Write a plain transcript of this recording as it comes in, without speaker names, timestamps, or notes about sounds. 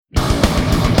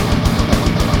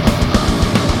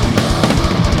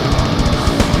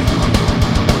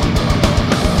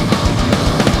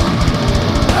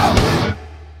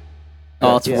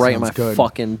it's right in my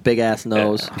fucking big ass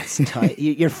nose. It's tight.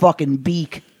 Your fucking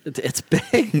beak. It's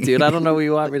big, dude. I don't know what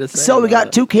you want me to say. So we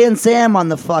got Toucan Sam on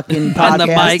the fucking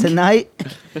podcast tonight.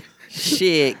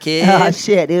 Shit, kid. Ah,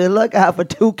 shit, dude. Look out for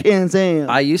Toucan Sam.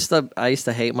 I used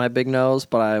to hate my big nose,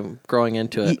 but I'm growing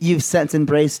into it. You've since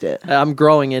embraced it. I'm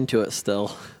growing into it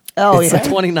still. Oh, it's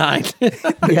 29.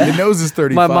 The nose is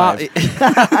 35. My mom.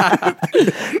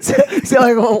 so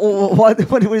like,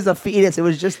 when it was a fetus, it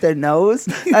was just their nose,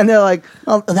 and they're like,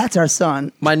 "Oh, that's our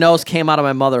son." My nose came out of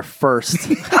my mother first.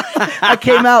 I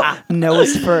came out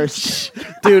nose first,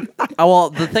 dude. Well,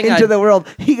 the thing into the world.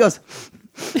 He goes,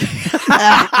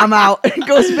 I'm out. It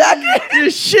goes back in.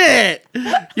 Shit.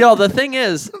 Yo, the thing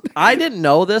is, I didn't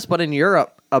know this, but in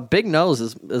Europe, a big nose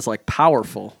is like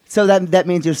powerful. So that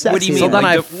means you're sexy. What do you mean? So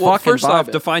then first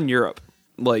off, define Europe.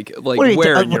 Like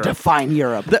where in Europe? Define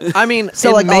Europe. I mean,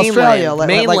 so like mainland, Australia,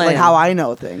 mainland. like how I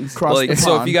know things.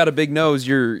 So if you got a big nose,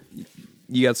 you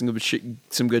got some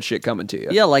good shit coming to you.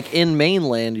 Yeah, like in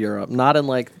mainland Europe, not in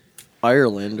like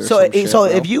Ireland or so. some shit, So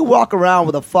bro. if you walk around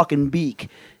with a fucking beak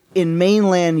in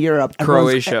mainland Europe,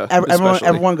 Croatia,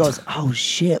 everyone goes, "Oh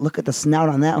shit! Look at the snout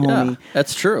on that homie." Yeah,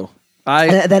 that's true.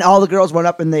 And then all the girls run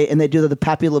up and they do the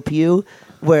Pappy Le Pew,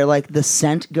 where like the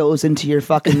scent goes into your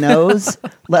fucking nose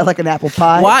like an apple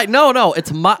pie. Why? No,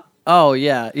 it's my. Oh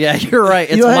yeah, you're right.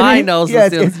 It's you know what my I mean? nose. Yeah,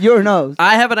 it's your nose.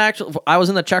 I have an actual. I was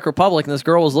in the Czech Republic and this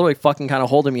girl was literally fucking kind of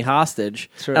holding me hostage.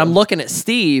 True. And I'm looking at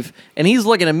Steve and he's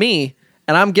looking at me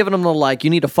and I'm giving him the like,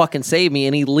 you need to fucking save me,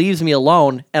 and he leaves me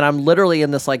alone and I'm literally in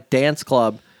this like dance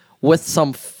club with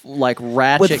some like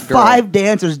ratchet with girl. 5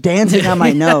 dancers dancing on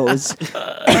my nose.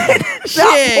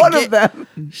 Shit, one of them.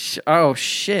 Oh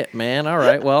shit, man! All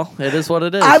right, well, it is what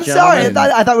it is. I'm sorry.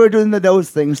 gentlemen. I thought we were doing the nose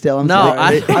thing still. I'm No,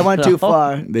 sorry. I went too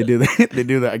far. They do that. They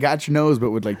do that. I got your nose,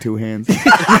 but with like 2 hands. With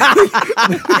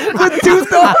 2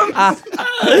 thumbs.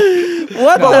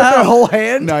 What But the with hell? their whole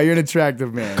hand. No, you're an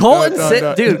attractive man. Colton,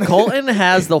 No. dude, Colton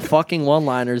has the fucking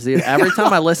one-liners, dude. Every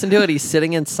time I listen to it, he's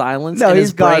sitting in silence, No, and he's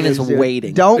his brain garbage, is dude.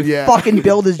 waiting. Don't Yeah. fucking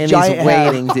build his and giant he's head.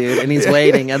 waiting, dude, and he's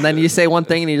waiting, and then you say one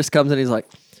thing, and he just comes and he's like,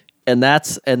 and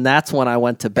that's when I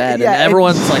went to bed, Yeah, and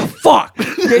everyone's like, "Fuck."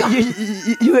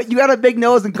 You got a big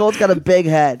nose and Colt's got a big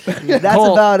head. That's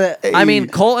Colt- about it. I mean,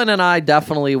 Colton and I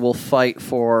definitely will fight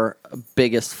for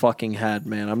biggest fucking head,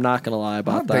 man. I'm not gonna lie I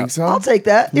about don't that. think so. I'll take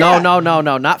that. No, Yeah.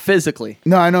 no, not physically.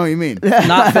 No, I know what you mean.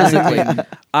 Not physically.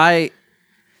 I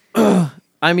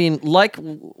mean, like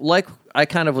I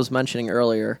kind of was mentioning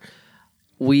earlier,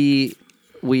 we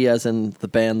as in the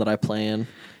band that I play in,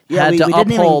 Yeah, had we to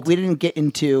uphold. we didn't get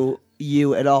into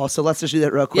you at all. So let's just do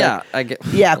that real quick. Yeah, I get.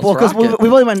 Yeah, let's well, because rock it. we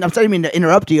really might. I'm sorry, I mean to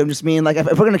interrupt you. I'm just mean like if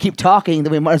we're gonna keep talking,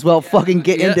 then we might as well fucking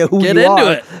get into who get you into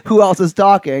are. it. Who else is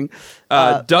talking?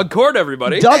 Doug Cord,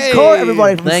 everybody. Doug Cord,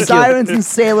 everybody from Thank you. Sirens and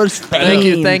Sailors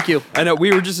fame. Thank you. I know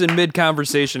we were just in mid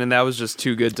conversation, and that was just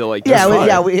too good to like. Yeah,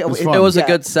 It was fun. It was a yeah.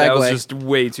 good segue. That was just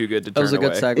way too good to turn That was a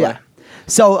good away. segue. Yeah.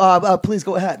 So please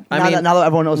go ahead. Now that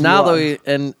everyone knows. Now who that you are.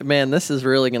 and man, this is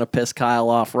really gonna piss Kyle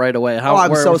off right away.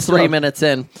 I'm we're so 3 stoked. minutes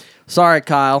in. Sorry,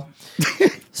 Kyle.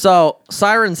 So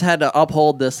Sirens had to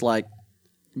uphold this like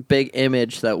big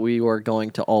image that we were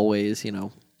going to always,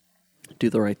 do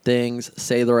the right things,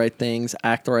 say the right things,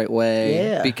 act the right way.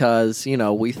 Yeah. Because,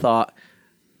 we thought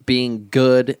being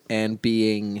good and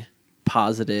being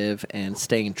positive and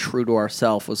staying true to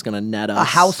ourselves was going to net us a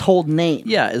household name.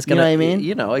 Yeah, it's going to,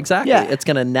 You know what I mean? Exactly. Yeah. It's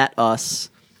going to net us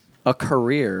a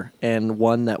career and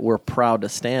one that we're proud to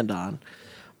stand on.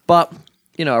 But,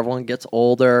 everyone gets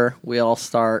older. We all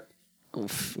start,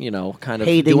 kind of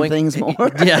Hating doing things more.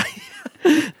 Yeah.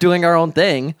 Doing our own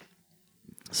thing.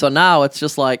 So now it's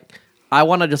just like, I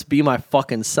want to just be my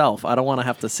fucking self. I don't want to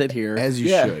have to sit here As you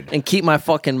Yeah. should. and keep my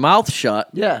fucking mouth shut.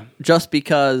 Yeah. Just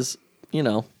because,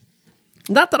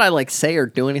 not that I like say or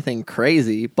do anything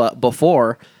crazy, but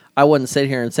before I wouldn't sit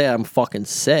here and say I'm fucking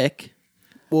sick.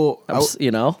 Well, What do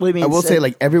you mean? I will say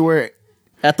like everywhere.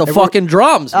 At the fucking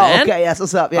drums, Oh, man. okay. Yes.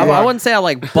 What's up? Yeah. I wouldn't say I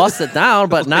like busted down,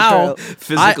 but now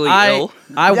Physically ill.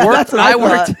 I Yeah, worked. that's what I I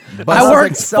worked. thought. I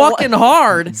worked So what- fucking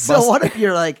hard. So what if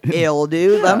you're like ill,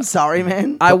 dude? I'm sorry,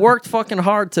 man. I worked fucking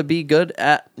hard to be good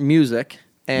at music,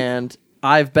 and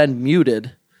I've been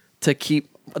muted to keep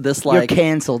this You're like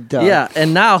canceled, Doug. yeah.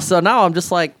 And now I'm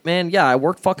just like, man, yeah, I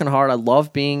work fucking hard. I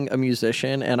love being a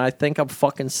musician, and I think I'm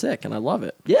fucking sick, and I love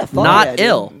it. Yeah, fuck not yeah, dude.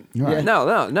 ill. Right. No.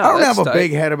 I don't that's have a tight.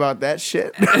 big head about that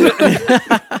shit.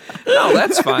 No,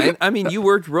 that's fine. I mean, you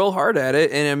worked real hard at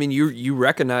it, and I mean, you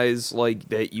recognize like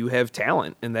that you have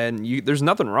talent, and then there's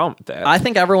nothing wrong with that. I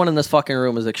think everyone in this fucking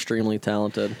room is extremely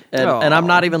talented, and Aw. I'm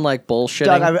not even like bullshitting.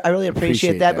 Doug, I really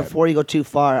appreciate that. that. Before you go too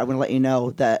far, I'm going to let you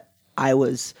know that I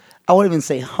was I wouldn't even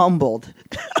say humbled.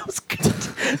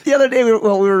 The other day we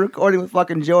were recording with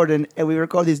fucking Jordan, and we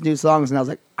recorded these new songs, and I was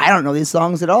like, I don't know these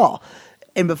songs at all.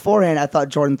 And beforehand, I thought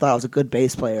Jordan thought I was a good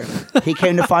bass player. He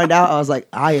came to find out, I was like,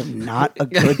 I am not a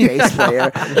good bass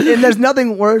player. And there's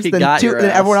nothing worse than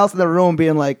everyone else in the room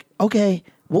being like, okay,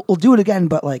 we'll do it again,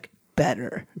 but like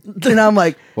better. And I'm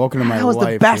like, welcome to my that was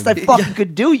life. the best I fucking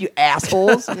could do, you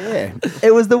assholes. Yeah.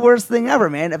 It was the worst thing ever,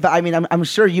 man. But I mean, I'm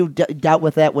sure you dealt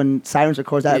with that when Sirens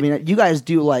records that. I mean, you guys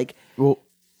do like. Well,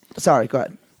 sorry, go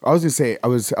ahead. I was gonna say I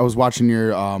was watching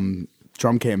your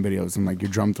drum cam videos and like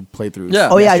your drum playthroughs. Yeah.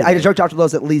 Oh yeah, I jerked off to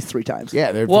those at least 3 times.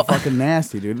 Yeah, they're fucking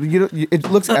nasty, dude. It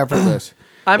looks effortless.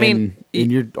 I mean,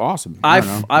 and you're awesome. I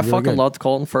really fucking good. loved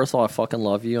Colton. First of all, I fucking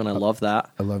love you, and I love that.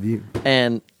 I love you.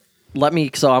 And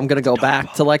so I'm gonna go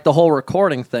back to like the whole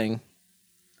recording thing.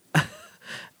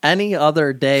 Any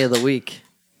other day of the week,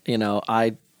 you know,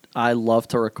 I love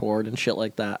to record and shit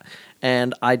like that.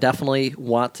 And I definitely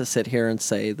want to sit here and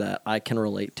say that I can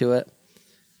relate to it.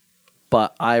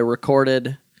 But I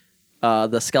recorded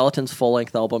the Skeletons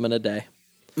full-length album in a day.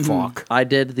 Fuck. I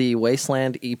did the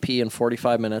Wasteland EP in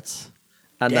 45 minutes.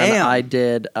 And then I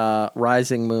did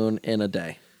Rising Moon in a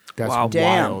day. That's Wow.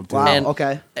 wild, dude. Wow. And-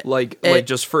 okay. Like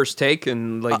just first take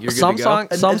and like you're some good to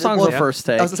go. songs well, are first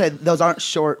take. I was gonna say those aren't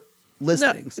short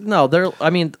listings. No,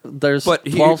 there's But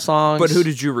 12 songs. But who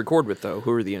did you record with though?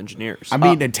 Who are the engineers? I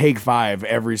mean to take 5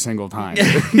 every single time.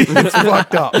 It's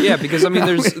fucked up. Yeah, because I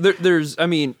mean, there's I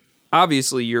mean,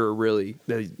 obviously you're a really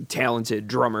talented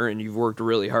drummer and you've worked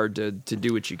really hard to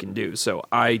do what you can do. So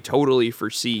I totally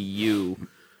foresee you.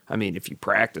 I mean, if you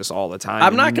practice all the time,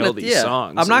 I'm not and you gonna- know these yeah,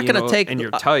 songs. I'm not you gonna know, take- and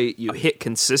you're tight. You hit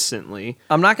consistently.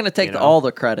 I'm not going to take You know? all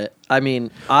the credit. I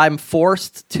mean, I'm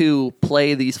forced to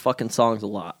play these fucking songs a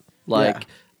lot. Like, Yeah.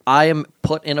 I am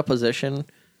put in a position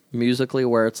musically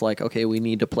where it's like, okay, we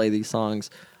need to play these songs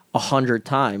 100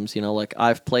 times. You know, like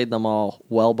I've played them all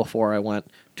well before I went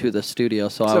to the studio,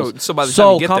 so I was so by the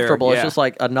time you get there, comfortable. It's yeah. just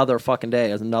like another fucking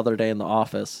day, it's another day in the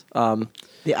office.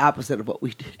 The opposite of what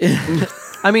we did.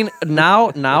 I mean, now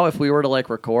if we were to like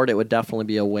record, it would definitely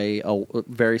be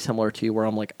very similar to you, where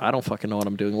I'm like, I don't fucking know what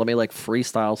I'm doing. Let me like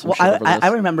freestyle some Well, shit over this. I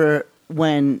remember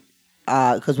when,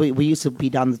 because we used to be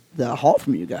down the hall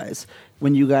from you guys,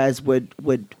 when you guys would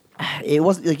it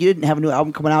wasn't like you didn't have a new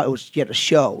album coming out, it was you had a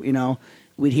show, you know.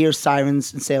 We'd hear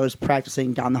Sirens and Sailors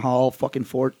practicing down the hall, fucking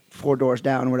four doors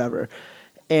down or whatever.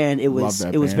 And it was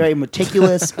that band. very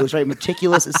meticulous. It was very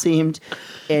meticulous, it seemed.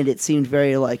 And it seemed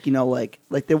very like, you know, like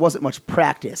there wasn't much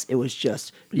practice. It was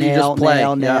just You nail, just play,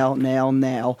 nail, yeah. nail, nail,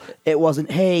 nail. It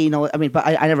wasn't, hey, you know, I mean, but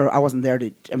I wasn't there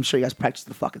to, I'm sure you guys practiced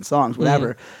the fucking songs,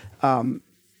 whatever.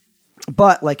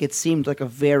 But like it seemed like a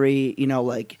very, you know,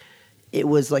 like it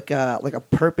was like a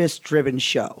purpose driven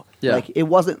show. Yeah. Like it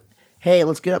wasn't, hey,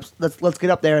 let's get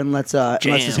up there and let's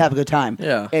just have a good time.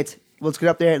 Yeah. It's let's get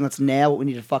up there and let's nail what we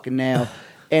need to fucking nail.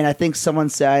 And I think someone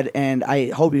said, and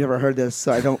I hope you've ever heard this,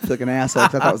 so I don't feel like an asshole,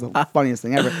 because I thought it was the funniest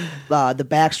thing ever. The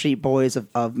Backstreet Boys of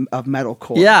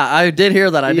metalcore. Yeah, I did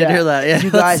hear that. I did hear that. Yeah, you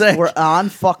that's guys sick. were on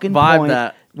fucking Vibe point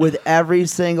that. with every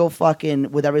single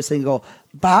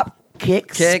bop,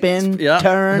 kick, spin, yeah.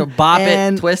 turn, Bop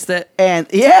and, it, twist it. and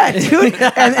yeah, dude,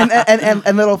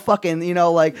 and little fucking, you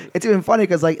know, like it's even funny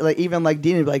because like even like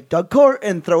Dean would be like Doug Court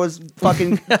and throw his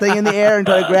fucking thing in the air and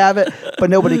try to grab it,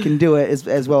 but nobody can do it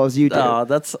as well as you do. Oh,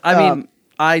 that's. I mean,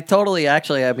 I totally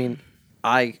actually. I mean,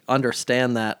 I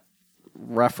understand that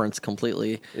reference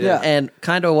completely. Yeah. And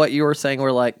kind of what you were saying,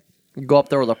 where like you go up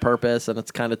there with a purpose, and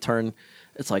it's kind of turn.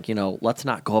 It's like, you know, let's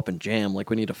not go up and jam. Like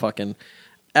we need to fucking.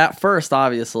 At first,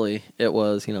 obviously, it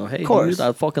was, you know, hey, dude,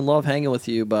 I fucking love hanging with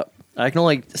you, but I can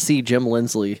only see Jim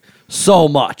Lindsley so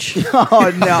much.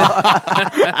 Oh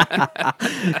no,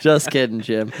 Just kidding,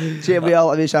 Jim. Jim,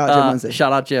 let me shout out Jim Lindsay.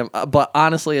 Shout out Jim. But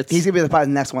honestly, He's gonna be probably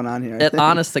the next one on here. I it, think.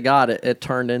 honest to God, it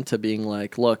turned into being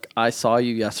like, look, I saw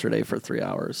you yesterday for 3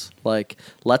 hours. Like,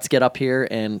 let's get up here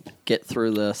and get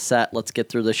through the set. Let's get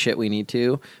through the shit we need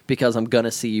to, because I'm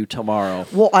gonna see you tomorrow.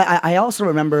 Well, I also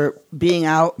remember being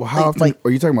out. Well, how often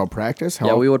are you talking about practice? How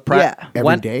Yeah, we would Yeah. practice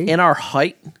Every day? in our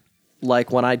height.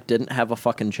 Like when I didn't have a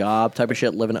fucking job, type of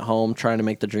shit, living at home, trying to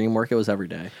make the dream work. It was every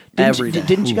day. Every day.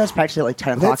 Didn't you guys practice at like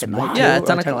 10 o'clock That's at night? wild. too, Yeah, or at 10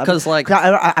 10, o'clock, 11? 'cause, like-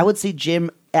 I would see Jim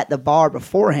at the bar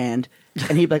beforehand,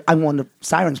 and he'd be like, "I'm going to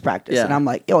Sirens practice," Yeah. and I'm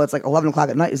like, "Yo, it's like 11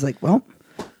 o'clock at night." He's like, "Well,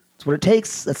 it's what it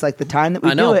takes. That's like the time that we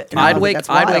I know. do it." And I I'd was like, wake "That's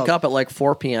I'd wild." wake up at like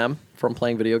 4 p.m. from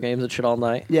playing video games and shit all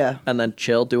night. Yeah. And then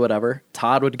chill, do whatever.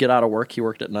 Todd would get out of work. He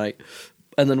worked at night.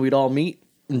 And then we'd all meet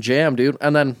and jam, dude.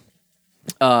 And then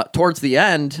towards the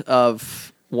end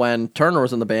of when Turner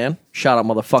was in the band, shout out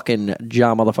motherfucking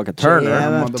John motherfucking Turner.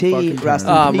 JMFT, Motherfucking rest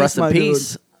Turner. in peace, Rest in my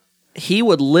peace. he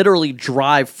would literally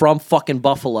drive from fucking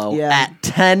Buffalo at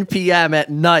 10 p.m. at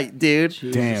night, dude.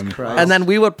 Damn. Christ. And then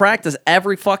we would practice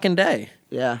every fucking day.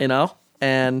 Yeah. You know?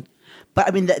 And But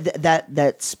I mean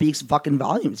that speaks fucking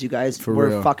volumes. You guys For were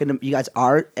real. fucking. You guys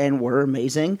are and were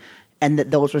amazing, and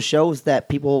those were shows that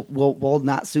people will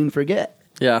not soon forget.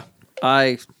 yeah,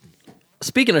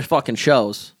 speaking of fucking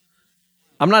shows,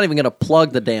 I'm not even going to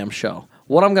plug the damn show.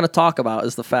 What I'm going to talk about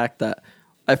is the fact that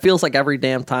it feels like every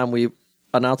damn time we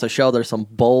announce a show, there's some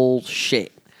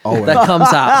bullshit that comes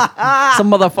out. Some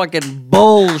motherfucking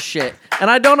bullshit. And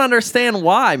I don't understand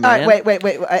why, man. All right, wait.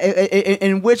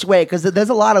 In which way? Because there's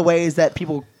a lot of ways that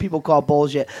people call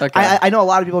bullshit. Okay. I know a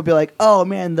lot of people will be like, "Oh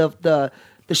man, the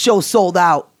show sold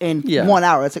out in 1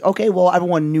 hour." It's like, okay, well,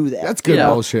 everyone knew that. That's good Yeah.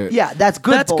 bullshit. Yeah, that's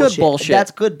good. That's bullshit. good bullshit.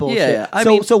 That's good bullshit. Yeah. I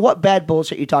mean- so what bad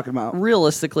bullshit are you talking about?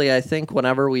 Realistically, I think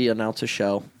whenever we announce a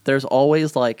show, there's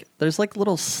always there's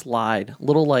little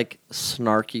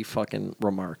snarky fucking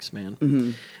remarks, man.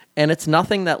 Mm-hmm. And it's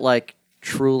nothing that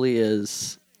truly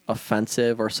is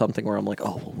offensive or something where I'm like,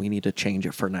 oh, well, we need to change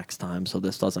it for next time so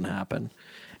this doesn't happen.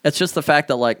 It's just the fact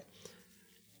that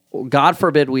God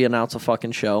forbid we announce a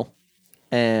fucking show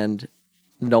and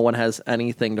no one has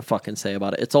anything to fucking say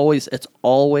about it. It's always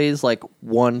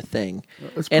one thing.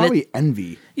 It's And probably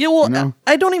envy. Yeah, well, you know?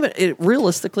 I don't even.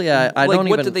 Realistically, I don't even.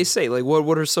 What did they say?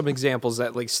 What are some examples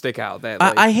that stick out? That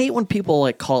I hate when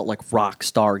people call it rock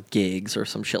star gigs or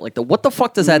some shit like that. What the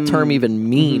fuck does that term even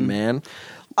mean, man?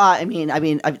 I'm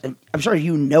sure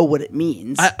you know what it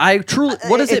means. I truly.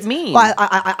 What does it It's- mean? Well,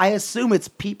 I assume it's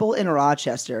people in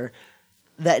Rochester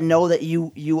that know that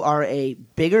you are a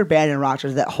bigger band in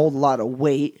Rochester that hold a lot of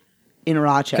weight in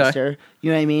Rochester.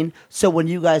 You know what I mean? So when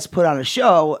you guys put on a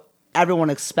show, everyone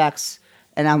expects,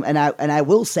 and I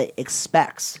will say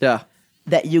expects, Yeah.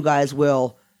 that you guys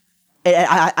will.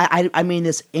 I mean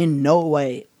this in no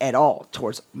way at all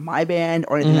towards my band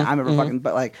or anything that I'm ever fucking,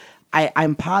 but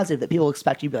I'm positive that people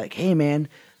expect you to be like, hey man,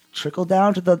 trickle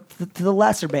down to the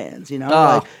lesser bands, you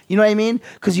know, you know what I mean?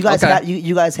 Because you guys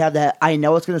you guys have that. I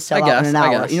know it's going to sell out in an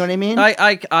hour. You know what I mean?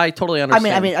 I totally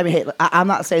understand. I mean, hey, I'm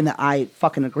not saying that I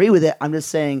fucking agree with it. I'm just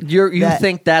saying you that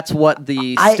think that's what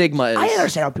the stigma is. I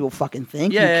understand how people fucking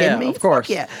think. Yeah, you kidding yeah, me? of course.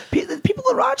 Fuck yeah. People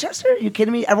in Rochester, you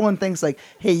kidding me? Everyone thinks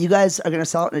hey, you guys are going to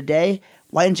sell it in a day.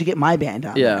 Why didn't you get my band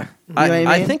on? Yeah, there? You know what I mean?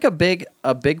 I think a big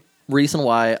reason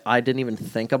why I didn't even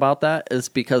think about that is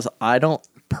because I don't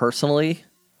personally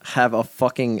have a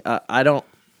fucking I don't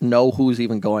know who's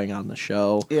even going on the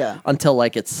show until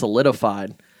it's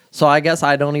solidified. So I guess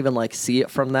I don't even see it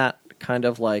from that kind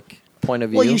of point of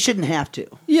view. Well, you shouldn't have to.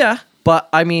 Yeah, but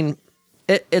I mean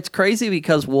it's crazy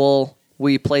because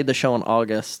we played the show in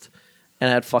August and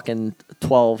had fucking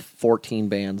 12, 14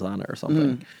 bands on it or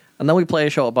something. And then we play a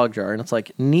show at Bug Jar and it's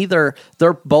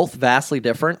they're both vastly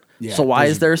different. Yeah, so why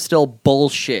is there still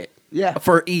bullshit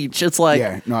for each? It's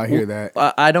yeah, no, I hear that.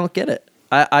 I don't get it.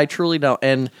 I truly don't.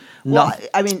 And Well,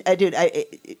 I mean, dude,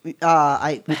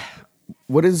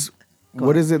 What is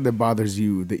it that bothers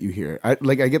you that you hear? I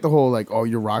get the whole oh,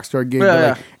 your rock star gig,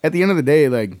 Yeah, but at the end of the day,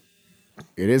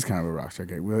 it is kind of a rock star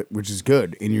gig, which is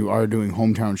good, and you are doing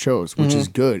hometown shows, which is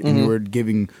good, and you are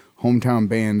giving hometown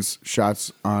bands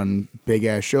shots on big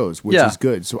ass shows, which is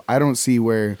good. So I don't see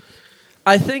where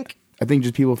I think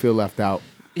just people feel left out.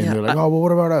 And Yeah, they're like, oh, well,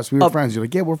 what about us? We were friends. You're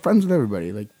like, yeah, we're friends with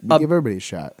everybody. We give everybody a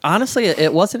shot. honestly,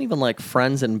 it wasn't even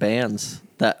friends and bands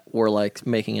that were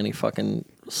making any fucking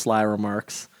sly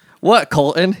remarks. What,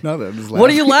 Colton? Nothing. I'm just What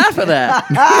are you laughing at?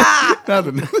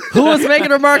 Nothing. Who was making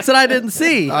remarks that I didn't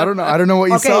see? I don't know. I don't know what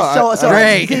you okay, saw. so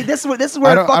Great. see, this is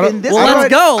where I don't- fucking this Well, is let's where,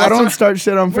 go. I don't start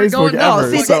shit on We're Facebook going- no,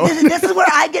 ever. See, so. this is where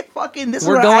I get fucking. This is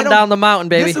We're where going I don't, down the mountain,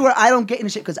 baby. This is where I don't get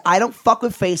into shit because I don't fuck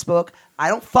with Facebook. I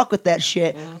don't fuck with that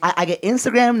shit. I get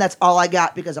Instagram. That's all I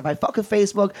got because if I fuck with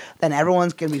Facebook, then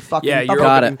everyone's gonna be fucking. Yeah, you're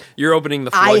Got opening, it. you're opening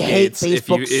the I hate floodgates if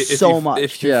Facebook you so much.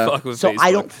 If you Yeah. fuck with So Facebook.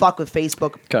 I don't fuck with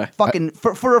Facebook. 'Kay. Fucking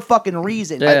for a fucking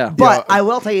reason. Yeah, yeah. But Yeah. I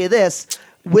will tell you this.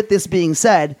 With this being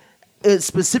said,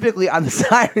 specifically on the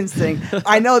Sirens thing,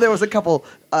 I know there was a couple.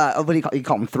 What do you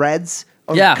call them? Threads.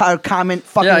 Or comment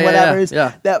fucking whatever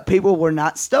that people were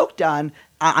not stoked on.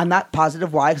 I'm not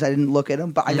positive why because I didn't look at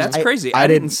them. But That's I, crazy. I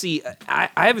didn't see. I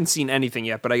haven't seen anything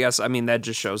yet, but I guess that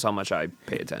just shows how much I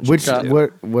pay attention. Which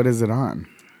to. what is it on?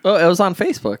 Oh, it was on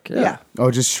Facebook. Yeah. Oh,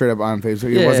 just straight up on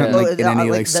Facebook. Yeah, It wasn't yeah. in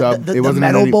any sub. The it wasn't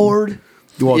metal on any, board.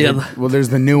 Well, Yeah. there's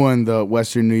the new one, the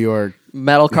Western New York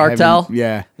Metal Cartel.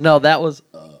 Yeah. No, that was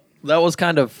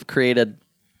kind of created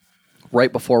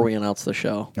right before we announced the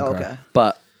show. Okay.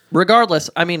 But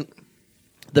regardless, I mean,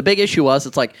 the big issue was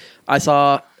I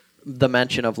saw the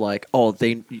mention of oh,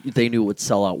 they knew it would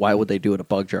sell out. Why would they do it at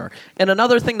Bug Jar? And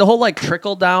another thing, the whole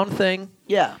trickle down thing.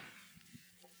 Yeah.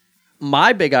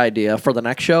 my big idea for the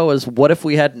next show is, what if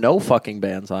we had no fucking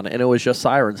bands on it and it was just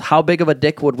Sirens? How big of a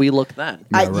dick would we look then?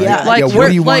 Yeah, right. yeah. Like, what we're-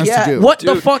 do you want like, us to do? What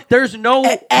the fuck? There's no.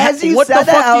 As you what said the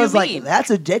fuck that, do I you was mean? like, that's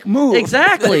a dick move.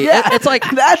 Exactly. Yeah. It's like,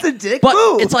 that's a dick but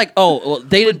move. it's like, oh, well,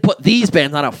 they didn't put these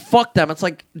bands on it. Fuck them. It's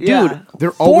like, dude, Yeah.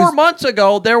 They're 4 always- months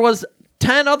ago there was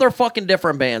 10 other fucking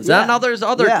different bands. Yeah. And now there's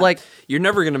other Yeah. like. You're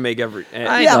never gonna make every.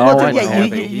 I yeah, know, well, I yeah, know.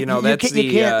 happy. You know, that's can't, the.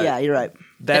 you can't, yeah, you're right.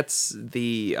 That's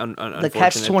the unfortunate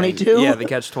catch-22? thing. Yeah, the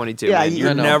catch-22. Yeah, man. you- You're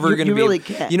I know. never You- going to you be. really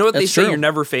can't. You know what they That's say? true. You're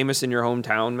never famous in your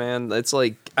hometown, man. That's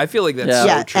like I feel like that's Yeah. so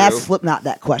Yeah, true. ask Slipknot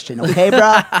that question, okay, bro?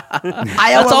 Iowa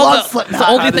That's all loves the, Slipknot. it's the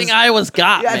only thing Iowa's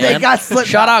got, Yeah, man. they got Slipknot.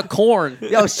 Shout out Corn.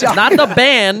 Yo, shout- Not the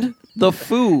band, the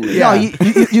food. No,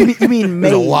 you mean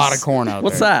maize. There's a lot of corn out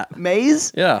What's there. that?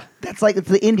 Maize? Yeah. That's like it's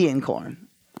the Indian corn.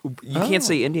 You can't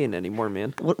say Indian anymore,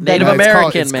 man. Native No, it's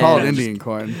American, it's man. called Indian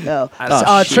corn. No.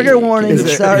 Oh, Trigger shit. warning. Is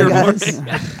it- Sorry, Trigger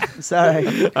guys.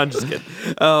 Sorry. I'm just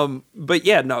kidding. But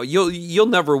yeah, no, you'll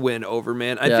never win over,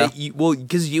 man. I Yeah. think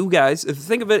because you guys, if you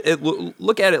think of it,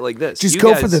 look at it like this. Just You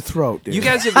go guys- for the throat, dude. You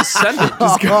guys have ascended.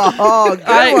 Oh, good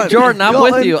one. Jordan, I'm Good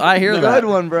with one. you. I hear Good that.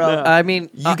 one, bro. I mean,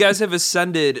 You guys have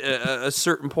ascended a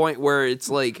certain point where it's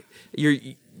like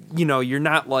you're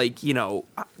not like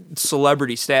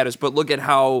celebrity status, but look at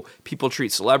how people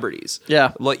treat celebrities.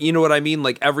 Yeah. Like, you know what I mean?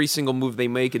 Like every single move they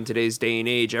make in today's day and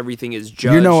age, everything is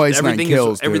judged. You know Ice Nine everything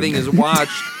kills, is dude. everything is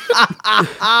watched.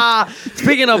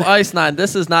 speaking of Ice Nine,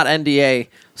 this is not NDA,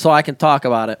 so I can talk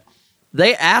about it.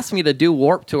 They asked me to do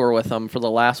Warp Tour with them for the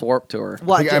last Warp Tour.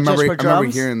 What? I remember, just for I remember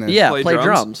drums? hearing this. Yeah, Play play drums?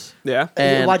 drums. Yeah.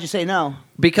 And Why'd you say no?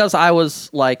 because I was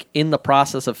like in the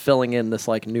process of filling in this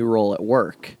like new role at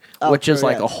work, which is true,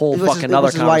 like yeah. a whole Which is- fucking other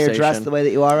Which is why you're conversation. dressed the way that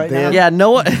you are right They- now. Yeah,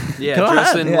 no one. Yeah, Go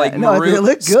dressed ahead. in Yeah, like no, they maroon,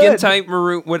 look skin good. tight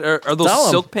maroon. What are those Tell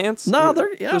 'em. silk pants? No, they're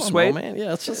They're come suede. on, man. Yeah,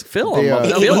 let's just fill They, them.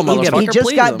 uh, Feel them, He motherfucker. just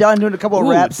please got them. done doing a couple of Ooh,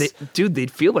 reps. dude,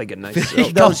 they'd feel like a nice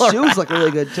silk. Those shoes look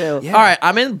really good too. Yeah. All right,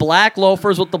 I'm in black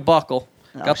loafers with the buckle.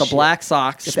 Got the shit. black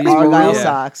socks, Get the these Argyle maroon,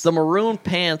 socks. the maroon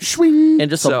pants, and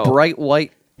just So- a bright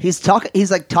white. He's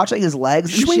like touching his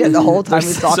legs and shit the whole time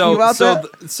he's talking So, about that.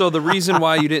 so the reason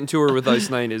why you didn't tour with Ice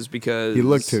Nine is because You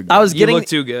look too good. I was You getting look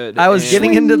too good. I was and-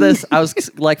 getting into this. I was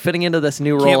like fitting into this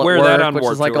new role Can't at wear work, that on which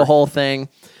Warped is like Tour. a whole thing.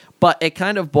 But it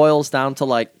kind of boils down to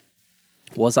like,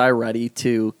 was I ready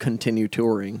to continue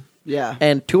touring? Yeah.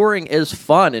 And touring is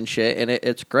fun and shit, and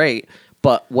it's great.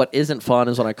 But what isn't fun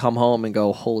is when I come home and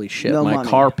go, holy shit, No my money.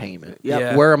 car payment. Yep.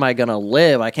 Yeah. Where am I going to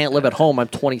live? I can't live at home. I'm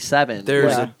 27.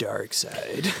 There's Yeah. a dark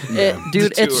side.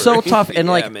 Dude, to it's so touring. tough. And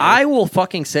Yeah, like, man. I will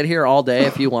fucking sit here all day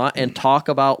if you want and talk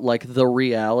about like the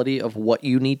reality of what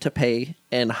you need to pay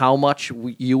and how much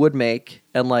you would make.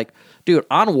 And like, dude,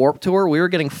 on Warp Tour, we were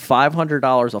getting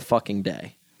 $500 a fucking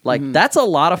day. Like, that's a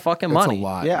lot of fucking That's money. a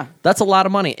lot. Yeah. That's a lot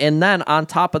of money. And then on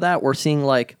top of that, we're seeing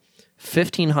like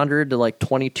 $1,500 to like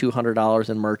 $2,200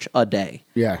 in merch a day.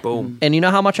 Yeah. Boom. And you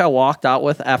know how much I walked out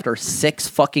with after 6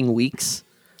 fucking weeks?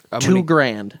 How $2 many-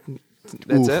 grand.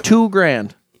 That's it.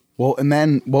 $2,000. Well, and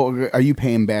then, are you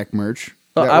paying back merch?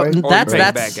 that way? Or That's paying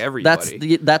that's back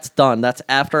everybody. that's done. That's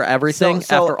after everything.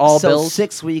 So after all so bills.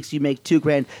 6 weeks you make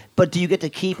 $2,000, but do you get to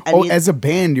keep? Oh, as a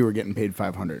band, you were getting paid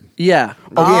 $500. Yeah.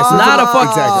 Oh, yeah, so Not a it's- fuck.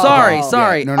 exactly. Sorry, Yeah.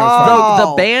 sorry. No, no, it's fine. The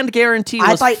Oh. band guarantee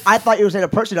I was. thought you were saying a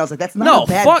person. I was like, that's not no, a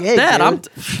bad fuck gig, that. dude.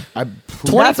 I'm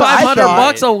That's what I $2,500 thought.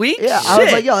 bucks a week. Yeah, I was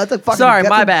Shit. like, yo, that's a fucking. Sorry, that's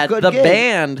my a bad. good The gig.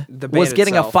 band, The band was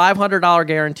getting itself. a $500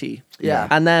 guarantee. Yeah.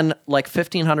 and then like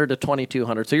 $1,500 to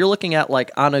 $2,200. So you're looking at like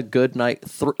on a good night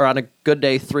or on a good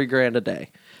day, $3,000 a day.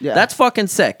 Yeah. That's fucking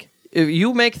sick. If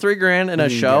you make $3,000 in a You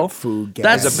show, get food, gas.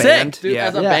 that's As a sick, band, dude. yeah.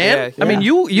 As a Yeah. band, Yeah, I mean, yeah.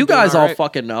 you doing guys all alright.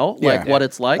 fucking know Yeah. like what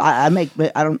it's like. I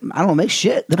don't make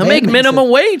shit. The I band make makes minimum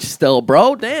it. wage still,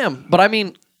 bro. Damn. But I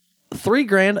mean,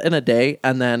 $3,000 in a day,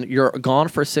 and then you're gone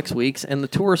for 6 weeks, and the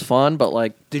tour's fun. But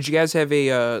like, Did you guys have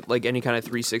a like any kind of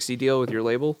 360 deal with your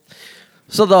label?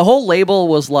 so the whole label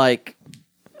was like,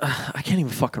 I can't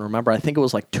even fucking remember. I think it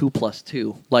was like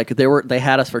 2+2. Like they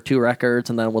had us for 2 records,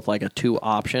 and then with like a 2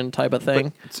 option type of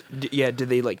thing. Yeah, did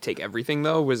they like take everything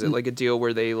though? Was it like a deal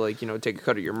where they like take a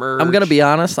cut of your merch? I'm gonna be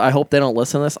honest. I hope they don't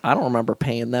listen to this. I don't remember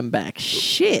paying them back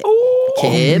shit,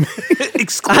 kid.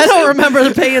 exclusive. I don't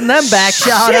remember paying them back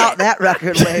Shout shit. out that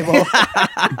record label.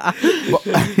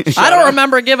 I don't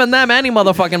remember giving them any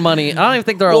motherfucking money. I don't even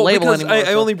think they're a Well, label because anymore. I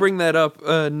so- only bring that up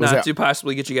not that- to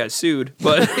possibly get you guys sued,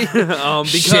 but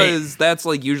because that's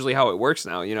like usually how it works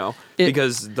now,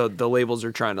 because the labels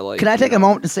are trying to like. Can I take a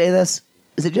moment to say this?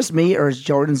 Is it just me, or is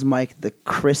Jordan's mic the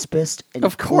crispest and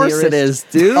Of course it clearest is,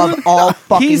 dude. of all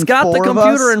fucking He's got the four of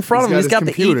computer us? in front of him. He's He's got got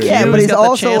the his computer. EQ. Yeah, but he's got the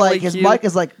also channel like his EQ. mic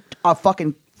is like a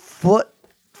fucking foot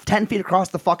 10 feet across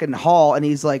the fucking hall, and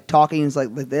he's like talking. He's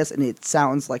like this, and it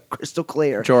sounds like crystal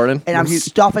clear. Jordan. And I'm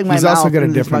stuffing my He's mouth. also got a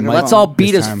into this different microphone. Let's all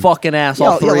beat This his time. fucking ass,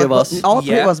 all three of us. All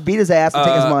three of us beat his ass and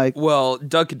take his mic. Well,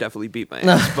 Doug could definitely beat my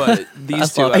ass, but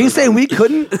these two. Are Are you saying we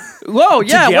couldn't? Whoa,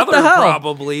 yeah, what the Together, hell?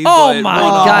 probably, Oh but- my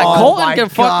Oh God, Colton my can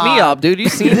fuck me God. up, dude. You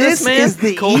seen this, This man? is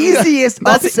the easiest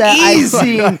That's upset I've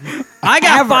seen. I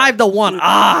got 5-1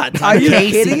 odds. Are you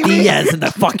Casey kidding me? Diaz in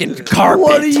the fucking carpet.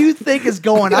 What do you think is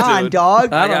going on, Dude.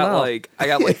 dog? I I don't got know. I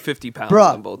got like 50 pounds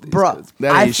on both these Bruh, dudes.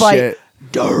 That I ain't fight shit.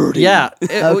 dirty. Yeah.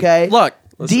 Okay. Look.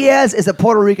 Diaz is a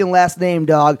Puerto Rican last name,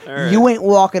 dog. right. You ain't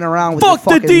walking around with Fuck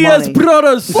your the fucking Diaz money.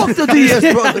 brothers. Fuck the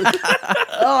Diaz brothers.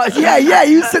 Oh, yeah.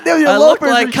 You sit there with your I look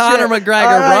loafers like and Conor shit. McGregor,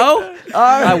 All right. bro. All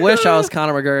right. I wish I was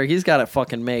Conor McGregor. He's got it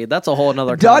fucking made. That's a whole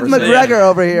nother Doug conversation. McGregor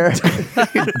over here.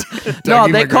 No,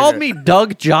 Dougie they McGregor. called me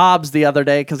Doug Jobs the other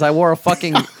day because I wore a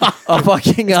fucking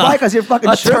Why? Because your fucking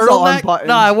a shirt's all turtleneck. unbuttoned.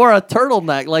 No, I wore a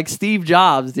turtleneck like Steve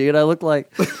Jobs, dude. I look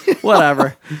like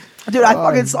whatever. Dude, I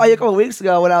fucking saw you a couple weeks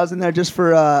ago when I was in there just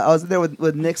for. I was in there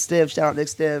with Nick Stiv. Shout out Nick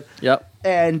Stiv. Yep.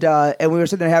 And we were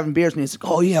sitting there having beers, and he's like,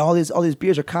 "Oh yeah, all these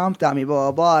beers are comped on me,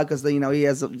 blah blah blah," because he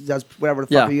does whatever the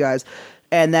fuck Yeah. for you guys.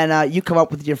 And then you come up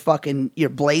with your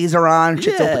blazer on.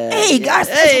 Shit's Yeah. open. Hey guys,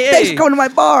 Hey, thanks hey. for coming to my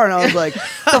bar. And I was like,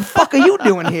 "The fuck are you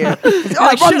doing here?" He's like, "Oh,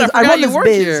 Like, shit, I I forgot run you this work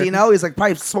biz, here. you know." He's like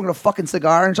probably smoking a fucking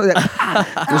cigar and so he's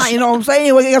like, you know what I'm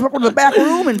saying? We got to go to the back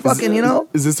room and fucking, you know.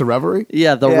 Is this a revelry?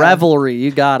 Yeah, the Yeah. Revelry.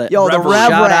 You got it. Yo, the Rev Rev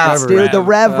Shout Rats, out. dude. The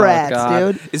Rev Oh, Rats, God.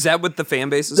 dude. Is that what the fan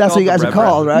base is That's called? what you guys The are Rev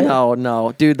called, Rap? right?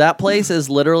 No, dude. That place is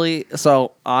literally.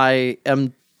 So I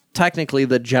am technically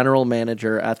the general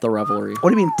manager at the Revelry. What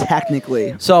do you mean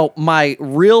technically? So my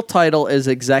real title is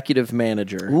executive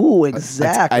manager. Ooh,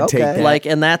 exact. I'd take Okay. that. Like,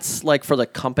 and that's like for the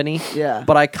company. Yeah.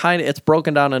 But it's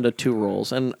broken down into 2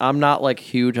 roles, and I'm not like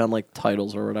huge on like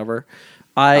titles or whatever.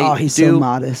 I He's do, so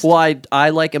modest. Well, I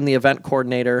like am the event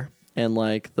coordinator and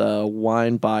like the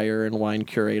wine buyer and wine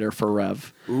curator for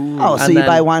Rev. Oh, so And you then-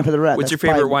 buy wine for the Rev. What's That's your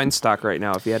favorite probably- wine stock right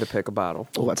now? If you had to pick a bottle,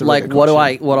 Oh, that's a really Like good what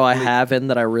question. do I have in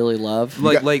that I really love?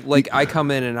 like I come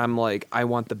in and I'm like, I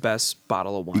want the best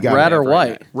bottle of wine. got Red or ever.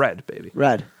 white? Red, baby.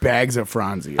 Red. Bags of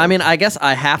Franzia. I mean, I guess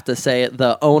I have to say it.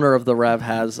 The owner of the Rev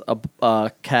has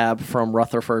a cab from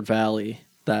Rutherford Valley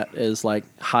that is like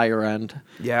higher end.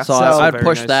 Yeah, So, so I'd very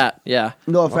push nice. that. Yeah.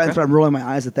 No offense, but I'm rolling my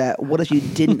eyes at that. What if you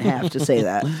didn't have to say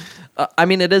that? I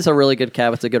mean, it is a really good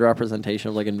cab. It's a good representation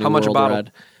of like a New How much a World bottle?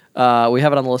 Red. We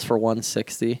have it on the list for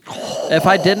 $160. If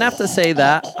I didn't have to say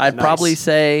that, I'd Nice. probably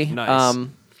say Nice.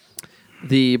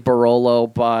 the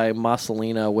Barolo by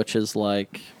Massolina, which is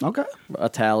like Okay.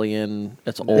 Italian.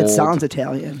 It's old. It sounds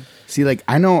Italian. See, like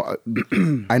I know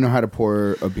how to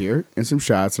pour a beer and some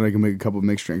shots, and I can make a couple of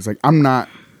mixed drinks. Like I'm not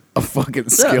a fucking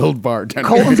skilled bartender.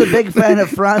 Colton's a big fan of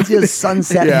Franzia's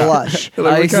Sunset Yeah. Blush. Like,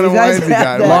 what Ice. kind of You guys wines you have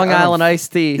got? that. Long I don't- Island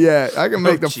iced tea. Yeah, I can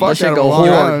make the geez. fuck That shit out of go a Long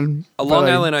hard. Island. A but, Long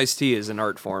like, Island iced tea is an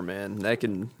art form, man. That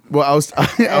can. Well, I was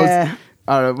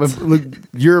I don't know. Look,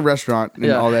 you're a restaurant and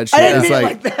Yeah. all that I shit. didn't Is mean it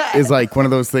like, like that. is like one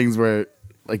of those things where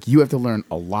like you have to learn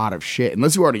a lot of shit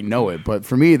unless you already know it. But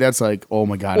for me, that's like, oh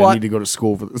my god, Well, I need to go to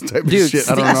school for this type Dude, of shit.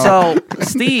 I don't know. so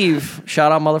Steve,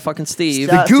 shout out motherfucking Steve.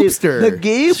 Shout out to- Goopster. The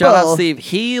Geepo. Shout out Steve.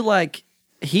 He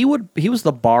was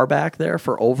the bar back there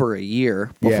for over a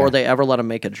year before Yeah. they ever let him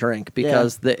make a drink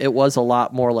because it was a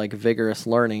lot more like vigorous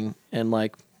learning and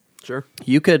like Sure.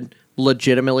 you could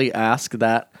legitimately ask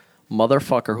that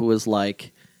motherfucker who was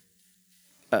like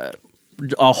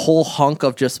a whole hunk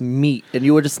of just meat and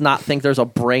you would just not think there's a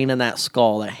brain in that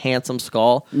skull, that handsome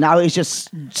skull. Now he's just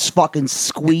fucking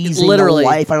squeezing Literally. the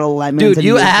life out of lemons. Dude, and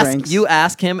you mixed ask drinks. you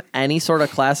ask him any sort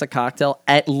of classic cocktail,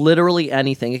 at literally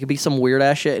anything. It could be some weird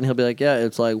ass shit, and he'll be like, "Yeah,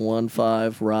 it's like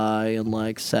 1.5 rye and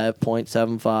like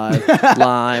 0.75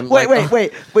 lime." Wait, Like,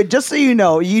 wait. Just so you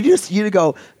know, you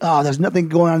go. Oh, there's nothing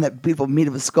going on in that beautiful meat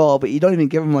of a skull, but you don't even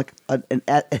give him like an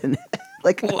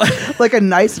like a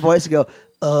nice voice. You go.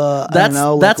 I don't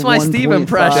know, like That's my Steve 1.5.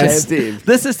 impression. That's Steve.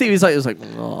 This is Steve. He's like,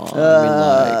 oh,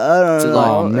 I don't know.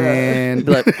 Oh man,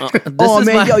 Be like, this Oh is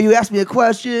man, my, yo, you asked me a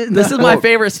question. this is my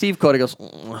favorite Steve quote. He goes,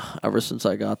 ever since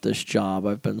I got this job,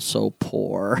 I've been so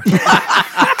poor.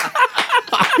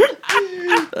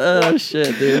 Oh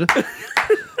shit, dude.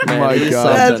 Man, my he's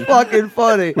God. That's something. fucking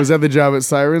funny. was that the job at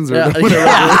Sirens or Yeah.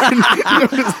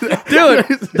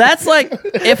 Dude, that's like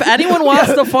if anyone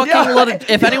wants to fucking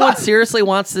if anyone seriously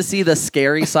wants to see the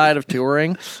scary side of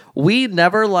touring, we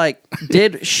never like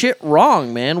did shit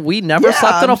wrong, man. We never Yeah,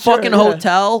 slept in a I'm sure, fucking yeah.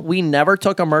 hotel. We never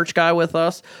took a merch guy with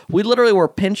us. We literally were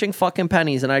pinching fucking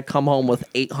pennies, and I'd come home with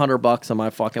 $800 in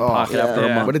my fucking pocket after a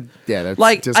yeah. month. That's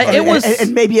Like, just it how it was- is.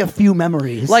 and maybe a few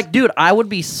memories. Like, dude, I would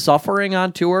be suffering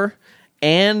on tour,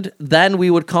 And then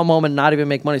we would come home and not even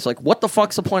make money. So, like, what the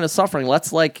fuck's the point of suffering?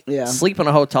 Let's, like, sleep in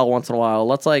a hotel once in a while.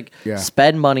 Let's, like,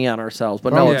 spend money on ourselves.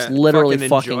 But no, it's literally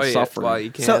fucking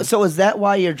suffering. So is that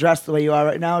why you're dressed the way you are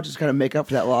right now? Just kind of make up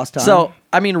for that lost time? So,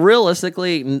 I mean,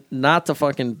 realistically, not to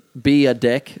fucking be a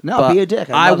dick. No, be a dick.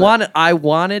 I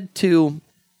wanted to,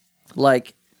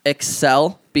 like,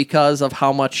 excel because of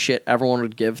how much shit everyone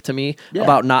would give to me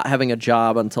about not having a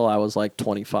job until I was, like,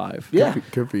 25. Yeah.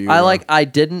 Good for you.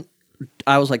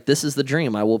 I was like, this is the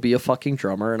dream. I will be a fucking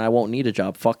drummer and I won't need a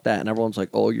job. Fuck that. And everyone's like,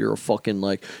 oh, you're a fucking,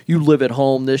 like, you live at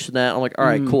home, this and that. I'm like, all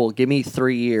right, cool. Give me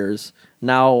 3 years.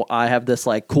 Now I have this,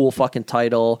 like, cool fucking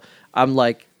title. I'm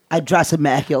like, I dress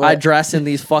immaculate. I dress in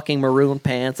these fucking maroon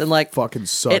pants and, like, fucking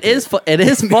suck. It is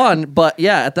fun, but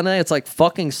yeah, at the end of the day, it's like,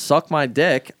 fucking suck my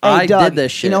dick. Hey, I Doug, did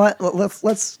this shit. You know what?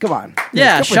 Let's come on.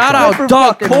 Yeah, Good for shout Doug. out Good for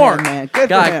Doug fucking Court. him, man. Good for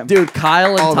God, him. dude,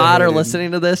 Kyle and All the Todd are hating.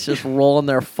 listening to this, just rolling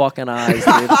their fucking eyes,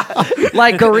 dude.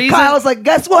 Like, the reason Kyle's like,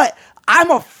 guess what? I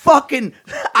fucking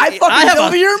have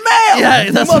deliver your mail. Yeah,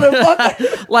 you that's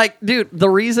motherfucker. like, dude, the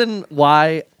reason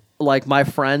why, like, my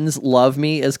friends love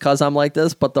me is because I'm like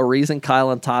this, but the reason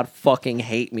Kyle and Todd fucking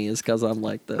hate me is because I'm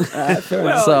like this.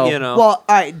 Well, So- you know. Well,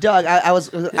 all right, Doug.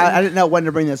 I didn't know when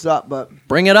to bring this up, but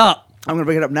Bring it up. I'm gonna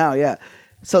bring it up now. Yeah.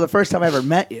 So the first time I ever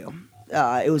met you,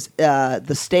 it was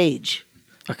the stage.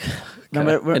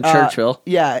 Remember In Churchville.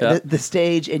 Yeah, Yeah. The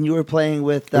stage, and you were playing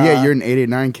with. Yeah, you're an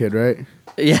 889 kid, right?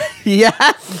 Yeah, yeah.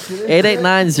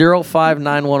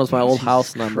 889-0591 was my old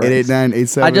house number.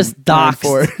 889-87. I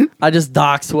just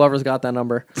doxed whoever's got that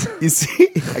number. You see,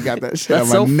 I got that shit That's on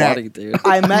my so neck. funny, dude.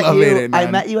 I met love you. 889.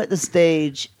 I met you at the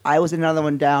stage. I was in another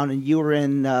one down, and you were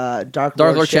in Dark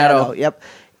Lord Shadow. Yep.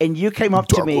 And you came up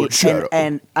to Dark me, Lord Shadow.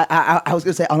 and I was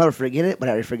gonna say I'll never forget it, but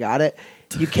I already forgot it.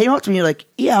 You came up to me, you're like,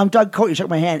 "Yeah, I'm Doug Court." You shook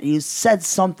my hand, and you said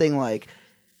something like,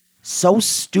 so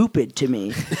stupid to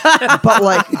me,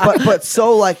 but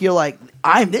so like you're like,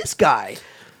 I'm this guy.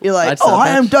 You're like, said I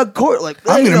that. am Doug Court. Like,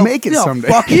 I'm you gonna know, make it you know, someday.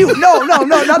 Fuck you. No, nothing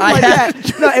like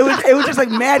that. No, it was just like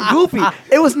mad goofy.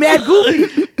 It was mad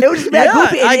goofy. It was just mad Yeah,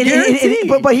 goofy. I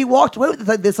guarantee. But he walked away with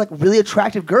like this like really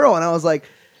attractive girl, and I was like,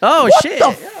 Oh, what shit.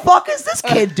 the fuck is this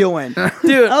kid doing? Dude, I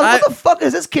was like, what the fuck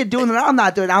is this kid doing that I'm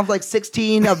not doing? I'm like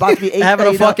 16, about to be 8. having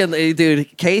a fucking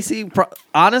dude, Casey.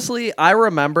 Honestly, I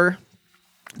remember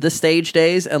the stage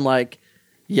days and like,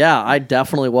 yeah, I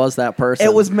definitely was that person.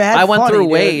 It was mad I went funny, through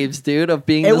dude. waves, dude, of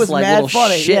being It this was like mad little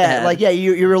funny. shithead. Yeah, like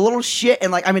you're a little shit,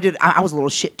 and like I mean, dude, I was a little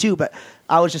shit too, but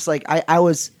I was just like I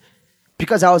was.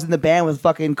 Because I was in the band with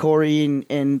fucking Corey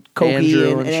and Koki Andrew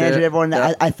and and Andrew, shit. everyone.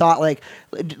 Yeah. I thought like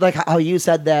how you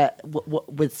said that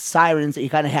with Sirens, that you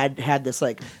kind of had this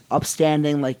like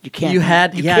upstanding, like you can't.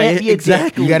 Yeah, can't be a exactly.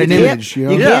 dick. You got an can't- image, you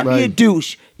know? You can't be a Like-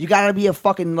 douche. You gotta be a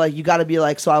fucking like. You gotta be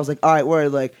like. So I was like, all right, we're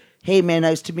like, hey man,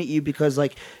 nice to meet you. Because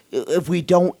like, if we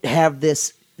don't have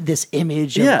this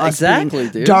image of Yeah, us exactly,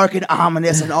 being dude. dark and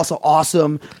ominous and also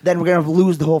awesome, then we're gonna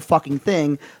lose the whole fucking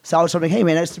thing. So I was like, hey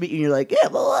man, nice to meet you. And you're like, yeah,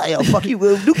 well, yo, fuck you,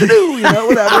 doo-doo-doo, you know,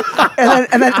 whatever.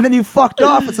 and then you fucked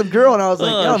off with some girl, and I was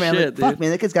like, Oh, yo man, shit, like, fuck dude. man,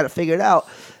 that kid's got it figured out.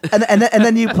 And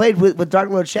then you played with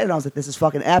Dark Lord Shadow, and I was like, this is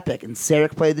fucking epic. And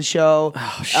Sarek played the show.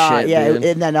 Oh, shit, yeah, dude.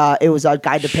 and then it was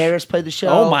Guide to Paris played the show.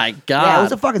 Oh, my God. yeah, it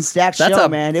was a fucking stacked show,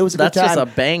 man. It was a good time. That's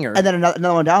just a banger. And then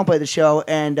another one down played the show,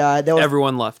 and there was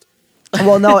Everyone left.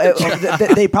 well, no,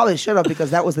 they probably should have,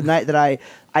 because that was the night that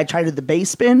I tried to do the bass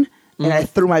spin, and I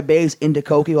threw my bass into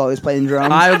Koki while he was playing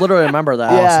drums. I literally remember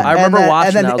that. yeah, I remember and then, watching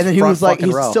and then, that. and then he was like,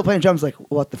 he's still playing drums, like,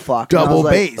 what the fuck? And I Double was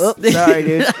like, bass. "Oops, sorry,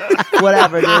 dude.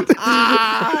 Whatever, dude.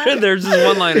 There's his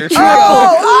one-liner.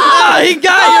 Oh, he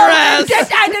got your ass.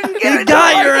 I didn't get He it.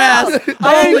 got your ass.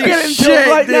 I didn't Holy get into shit, it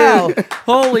right dude. now.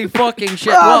 Holy fucking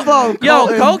shit. Bravo, Yo,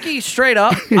 Colton. Koki, straight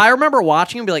up, I remember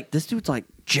watching him be like, this dude's like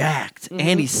jacked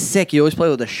and he's sick. He always play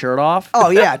with his shirt off. Oh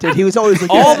yeah, dude. He was always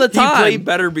like All the He time. played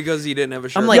better because he didn't have a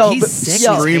shirt. I'm like, Yo, he's but- sick.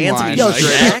 yo, He's handsome. He's Yo, Like,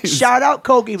 jacked. shout out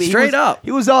Koki, but Straight up.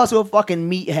 He was also a fucking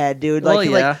meathead, dude. Like, Well,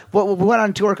 he, yeah. like we went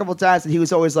on tour a couple times, and he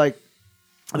was always like,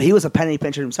 I mean, he was a penny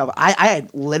pincher himself. I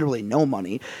had literally no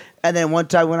money, and then one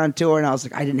time I went on tour, and I was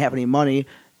like, I didn't have any money,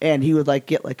 and he would like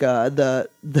get like the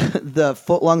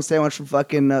footlong sandwich from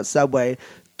fucking Subway.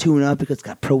 Tuna because it's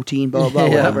got protein, blah, blah, blah,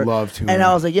 Yeah. whatever. I love tuna. And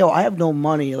I was like, yo, I have no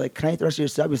money. Like, can I eat the rest of your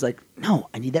sub? He's like, no,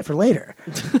 I need that for later.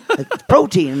 Like, it's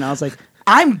protein. And I was like,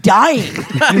 I'm dying, you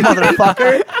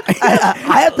motherfucker.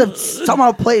 I have to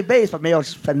somehow play bass, but maybe I'll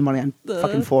just spend money on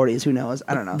fucking 40s. Who knows?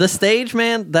 I don't know. The stage,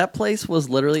 man, that place was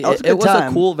literally, That was a it good was a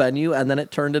time. cool venue, and then it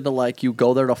turned into like you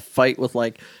go there to fight with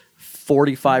like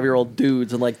 45-year-old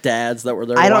dudes and like dads that were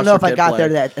there. To I don't watch know their if I kid got play.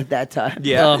 there at that time.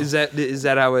 Yeah, Oh. is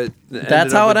that how it?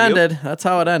 That's how it ended. ended. That's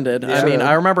how it ended. I Yeah. mean,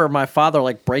 I remember my father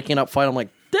like breaking up fight. I'm like,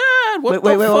 Dad, dad. What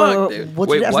Wait, the fuck, dude?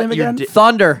 What's your dad's name again?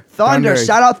 Thunder. Thunder.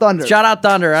 Shout out Thunder. Shout out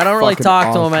Thunder. I don't really Fucking talk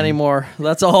to him awesome. anymore.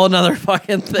 That's a whole nother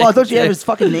fucking thing. Well, I thought you had his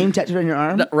fucking name tattooed on your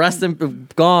arm. Rest in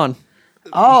gone.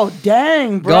 Oh,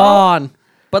 dang, bro. Gone.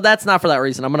 But that's not for that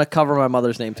reason. I'm gonna cover my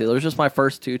mother's name too. Those are just my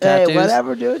first 2 tattoos. Hey,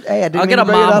 whatever, dude. Hey, I didn't I'll mean get a to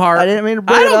bring it mom up. heart. I didn't mean to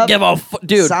bring I it don't up. give a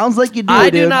dude. Sounds like you do, I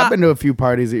do dude. not- I've been to a few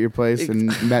parties at your place and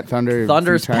met Thunder.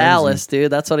 Thunder's a few times, Palace,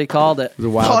 dude. That's what he called it. and It was a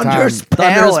wild Thunder's time.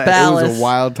 Thunder's Palace. Palace. It was a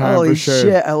wild time Holy for sure.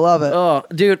 shit, I love it. Oh,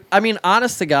 dude. I mean,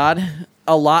 honest to God,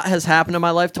 a lot has happened in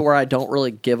my life to where I don't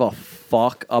really give a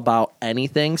fuck about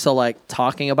anything. So, like,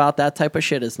 talking about that type of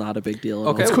shit is not a big deal. At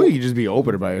Okay. all. It's cool. You can just be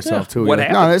open about yourself too. What You're like,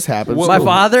 happened? No, this happens. My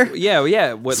father.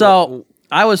 Yeah. So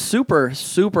I was super,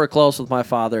 super close with my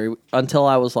father until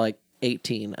I was like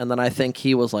 18, and then I think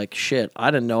he was like, "Shit,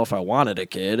 I didn't know if I wanted a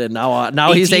kid," and now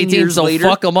he's 18 18, years so later?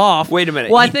 fuck him off. Wait a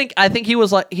minute. Well, I think he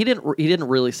was like he didn't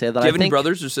really say that. Do you I have any think,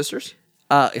 brothers or sisters?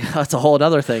 That's a whole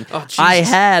other thing. Oh, Jesus. I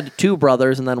had 2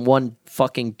 brothers, and then one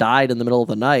fucking died in the middle of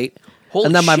the night. Holy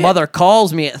and then my shit. mother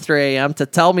calls me at 3 a.m. to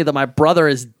tell me that my brother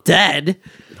is dead.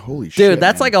 Holy shit, Dude,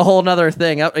 that's man. like a whole nother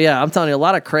thing. Yeah, I'm telling you, a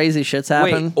lot of crazy shit's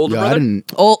happened. Wait, older Yeah, I brother?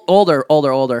 didn't.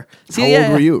 Older. See, How yeah,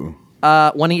 old were you,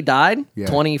 when he died? Yeah.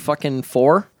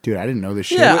 24. dude? I didn't know this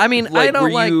shit. Yeah, I mean, Like, I don't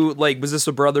were like. you like? Was this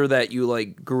a brother that you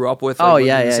like grew up with? Oh Like, lived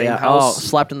yeah, in the yeah, same yeah. House? Oh,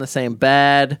 slept in the same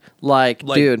bed. Like,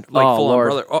 dude. like Oh full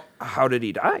lord. on brother. Oh, how did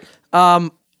he die? I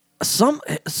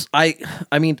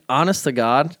mean, honest to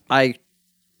God,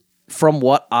 from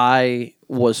what I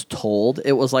was told,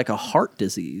 it was like a heart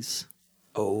disease,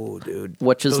 Oh, dude,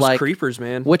 which is those like creepers,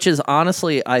 man. Which is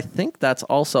honestly, I think that's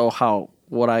also how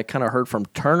what I kind of heard from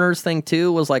Turner's thing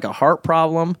too was like a heart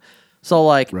problem. So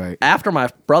like Right. after my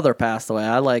brother passed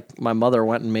away, my mother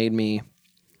went and made me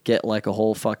get like a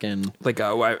whole fucking Like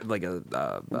a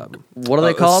what are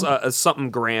they called? A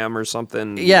something gram or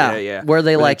something. Yeah, where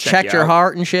they like check check you your out.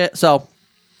 heart and shit. So,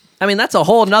 I mean, that's a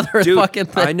whole nother Dude, fucking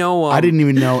thing. I know. I didn't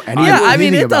even know any. Yeah, I mean,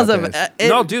 anything it about doesn't. this.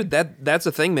 No, dude, that's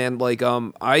a thing, man. Like,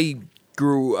 I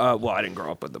grew. Well, I didn't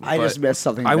grow up with them. I but just missed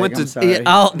something. I big, went I'm to. sorry. Yeah,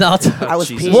 I'll I was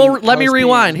Jesus. peeing. Well, let I me was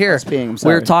rewind peeing. here. I was peeing, I'm We were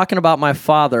sorry. talking about my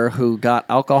father who got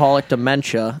alcoholic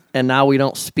dementia, and now we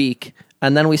don't speak.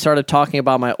 And then we started talking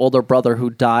about my older brother who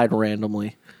died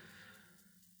randomly.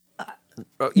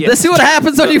 Yeah. This is what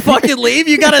happens when you fucking leave.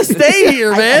 You gotta stay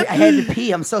here, man. I had to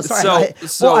pee. I'm so sorry.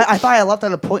 So- I thought I left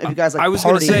at a point of you guys like I was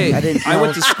gonna partying. say, I didn't. I know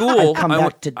went to school. I'd come I back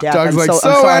went- to death. Doug's I'm like, so, "So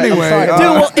I'm sorry, anyway, I'm sorry.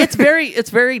 Dude, well, it's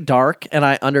very dark, and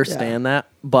I understand that.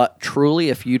 But truly,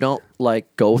 if you don't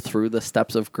like go through the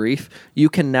steps of grief, you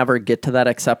can never get to that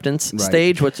acceptance Right.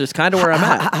 stage, which is kind of where I'm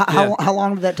at. How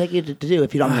long did that take you to do?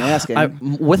 If you don't mind me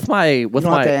asking, With my you don't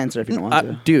have to answer if you don't want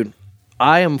to. dude.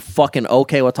 I am fucking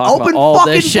okay with talking Open about all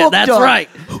fucking this shit. book, That's Doug. right.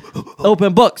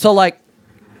 Open book. So like,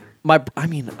 I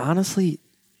mean, honestly,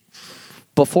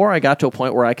 before I got to a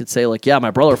point where I could say like, yeah, my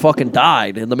brother fucking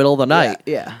died in the middle of the night.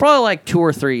 yeah. Probably like 2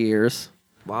 or 3 years.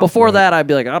 Wow. Before that, I'd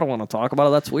be like, I don't want to talk about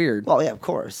it. That's weird. Well, yeah, of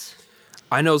course.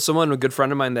 I know someone, a good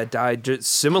friend of mine, that died just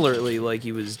similarly. Like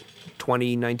he was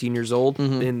 20, 19 years old,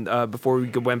 Mm-hmm. and before we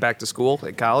went back to school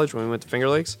at college when we went to Finger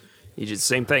Lakes, he just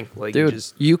same thing. Like he Dude,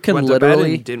 just you can went to bed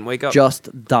literally and didn't wake up.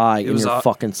 just die in was your a-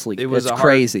 fucking sleep. It was It's a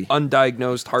crazy.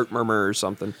 undiagnosed heart murmur or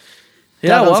something.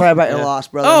 Doug, I'm well, sorry about your yeah. loss,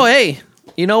 brother. Oh, hey,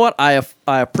 you know what? I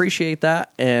appreciate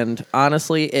that, and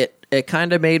honestly, it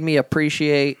kind of made me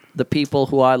appreciate the people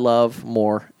who I love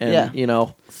more, and Yeah. you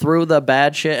know, through the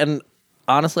bad shit. And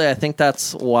honestly, I think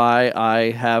that's why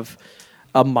I have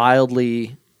a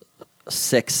mildly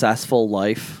successful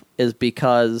life, is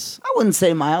because I wouldn't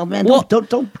say mild, man. Well,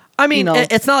 Don't. I mean, you know,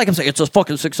 it's not like I'm saying it's a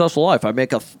fucking successful life. I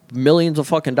make millions of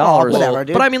fucking dollars. whatever,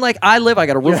 dude. But I mean, like, I got a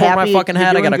You're roof over my happy, fucking you're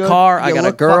head. I doing got a good, car. I you got a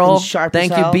look girl. fucking sharp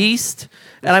Thank as you, hell. Beast.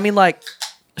 And I mean, like,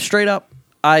 straight up,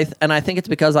 I think it's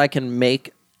because I can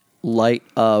make light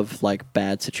of like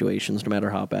bad situations, no matter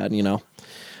how bad, you know.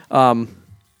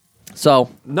 So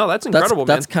No, that's incredible,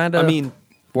 man. that's kinda I mean,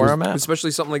 where I'm at.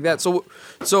 especially something like that. So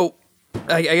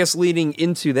I guess leading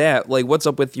into that, like, what's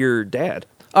up with your dad?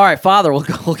 All right, Father, we'll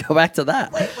go back to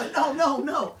that. Wait,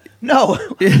 no.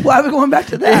 Why are we going back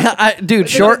to that? Yeah, dude,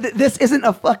 short. This isn't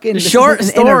a fucking Short this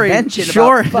isn't an story. intervention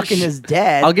Short- about fucking his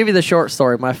dad. I'll give you the short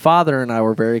story. My father and I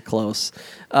were very close.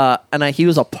 He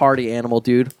was a party animal,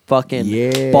 dude. Fucking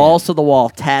Yeah. balls to the wall,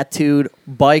 tattooed,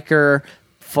 biker,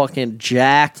 fucking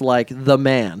jacked like the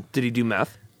man. Did he do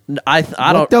meth? I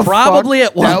What don't. the Probably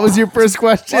fuck? it was. That was your first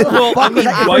question. Well, I mean,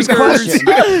 First question.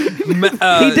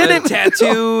 bikers, He didn't-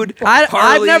 tattooed. I've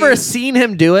Harleys. never seen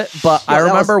him do it, but I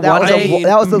remember one day.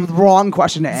 that was the wrong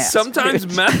question to ask.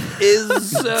 Sometimes meth is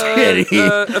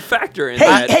a factor in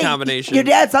that combination. Your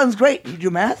dad sounds great. You do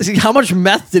math? How much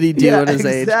meth did he do in his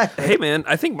age? exactly. Hey man,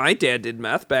 I think my dad did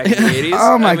meth back in the 80s.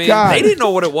 Oh, my I mean, God. They didn't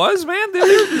know what it was, man. They were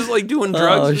just like doing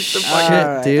drugs. Oh with the shit, fucking-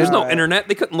 Alright, dude! There's no Alright. internet.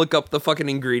 They couldn't look up the fucking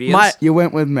ingredients. My- You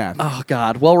went with math. Oh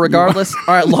God. Well, regardless.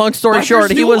 All right. Long story Bikers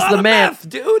short, he do a was lot the of man. meth,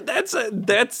 dude.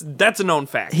 That's a known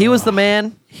fact. He was the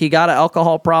man. He got an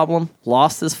alcohol problem,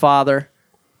 lost his father,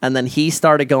 and then he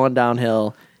started going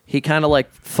downhill. He kind of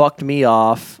like fucked me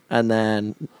off, and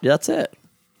then that's it.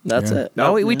 That's Yeah. it.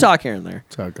 No, we talk here and there.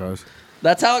 That's how it goes.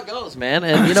 That's how it goes, man.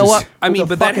 And you know what? I mean, The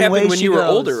but that fucking way happened when she you were goes.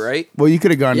 older, right? Well, you could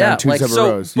have gone Yeah, down two like- separate so-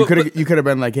 rows. You but- could have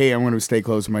been like, "Hey, I'm going to stay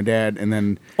close to my dad," and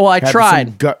then. Well, I have some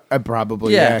tried. Gut,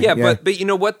 probably. Yeah. Yeah. Yeah, but you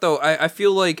know what though? I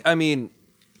feel like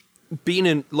being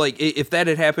in like if that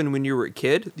had happened when you were a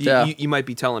kid, Yeah. you might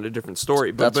be telling a different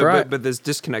story. But That's right. But this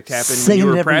disconnect happened when Singing you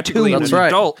were different practically tunes. That's an right.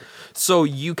 adult, so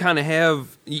you kind of have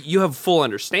full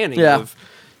understanding Yeah. of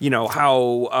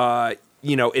how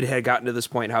it had gotten to this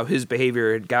point, how his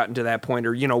behavior had gotten to that point,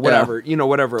 or whatever it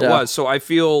Yeah. was. So I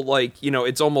feel like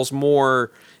it's almost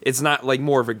more. It's not like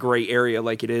more of a gray area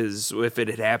like it is if it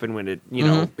had happened when it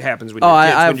happens when Oh, you're I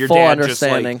kids, have when your full dad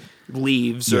understanding. just like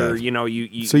leaves or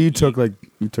you. So you took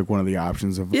one of the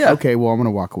options of Yeah. okay, well I'm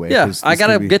gonna walk away. Yeah, 'cause I this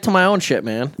gotta could be- get to my own shit,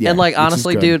 man. Yeah, and like which is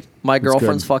honestly, good. dude, my It's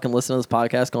girlfriend's good. fucking listening to this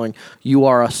podcast, going, "You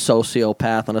are a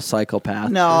sociopath and a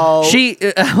psychopath." No. she.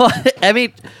 I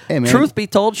mean, Hey, man. truth be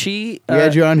told, she We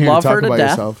had you on here to love talk her to about death.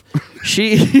 yourself.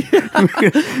 She.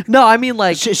 No, I mean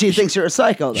like She thinks you're a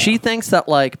psycho, though. she thinks that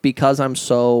like because I'm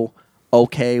so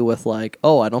okay with like,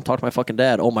 oh, I don't talk to my fucking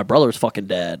dad. Oh, my brother's fucking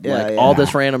dead. Yeah, like yeah. all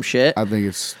this random shit. I think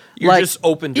it's You're like, just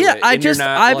open to yeah, it. I and you're just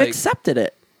not, I've like, accepted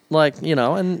it. Like we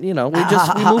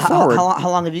just we move forward. How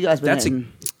long have you guys been That's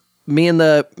in? Me and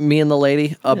the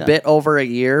lady a Yeah. bit over a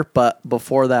year, but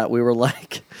before that we were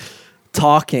like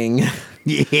talking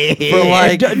for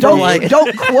like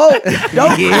Don't quote.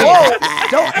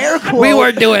 Don't air quote. we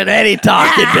weren't doing any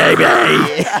talking,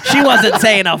 baby. She wasn't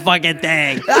saying a fucking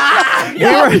thing.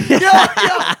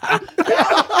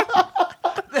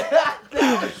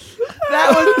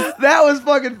 That was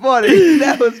fucking funny.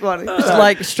 That was funny.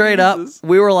 Like straight up,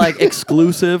 we were like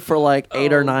exclusive for like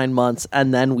 8 or 9 months,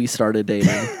 and then we started dating.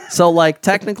 So like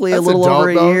technically That's a little adult, over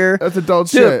a though. year. That's adult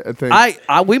Dude, shit. I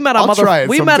think. we met on I'll try it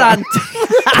we met on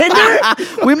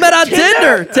Tinder. We met on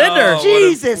Tinder. Tinder. Oh,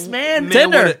 Jesus, man. Man,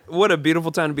 Tinder. what a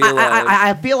beautiful time to be alive.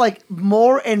 I feel like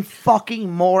more and fucking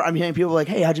more. I'm hearing people like,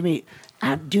 "Hey, how'd you meet?"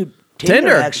 Dude,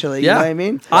 Tinder, actually. Yeah. You know what I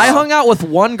mean? I hung out with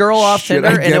one girl off Should Tinder,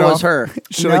 I and get it was off- her.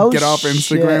 Should No I get off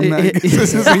Instagram shit. now?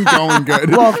 This isn't going good.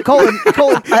 Well, Colton,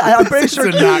 I'm pretty This sure.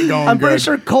 is not going I'm pretty good.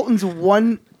 sure Colton's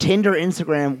one Tinder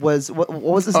Instagram was what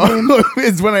was his name?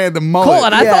 It's when I had the mullet.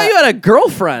 Colin, I Yeah. thought you had a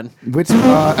girlfriend. Which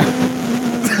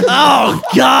Oh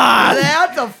God!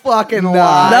 That's a fucking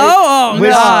lie. No, oh No,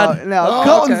 God! no. Oh,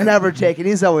 Colton's okay. never taken.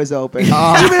 He's always open. Even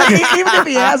if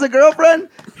he has a girlfriend,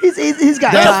 he's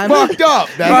got that's time. fucked up.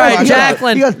 That's All right, fucked up.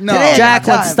 Jacqueline. He goes, No. "Today I got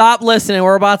Jacqueline, time." stop listening.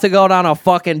 We're about to go down a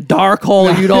fucking dark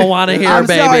hole you don't want to hear, I'm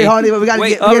baby. sorry, honey, but we got to Wait,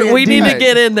 get. gotta get We need deep. to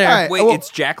get in there. All right. Wait, well- it's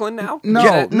Jacqueline now?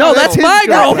 No, No, that's his my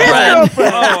girlfriend.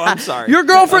 Oh, I'm sorry. Your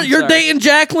girlfriend, I'm you're sorry. dating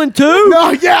Jacqueline too?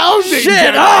 No, yeah, I was dating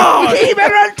Shit! Jacqueline. Oh, He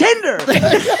met her on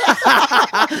Tinder.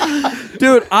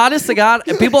 dude, honest to God,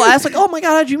 and people ask like, "Oh my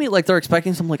God, how'd you meet?" Like they're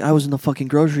expecting something like, "I was in the fucking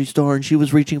grocery store and she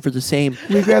was reaching for the same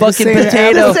We grabbed the fucking same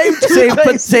potato, apple. Same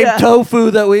toothpaste, same yeah.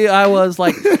 tofu that I was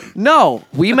like." No,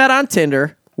 we met on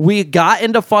Tinder. We got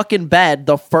into fucking bed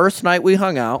the first night we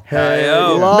hung out.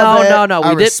 Hey-o. Love it. No.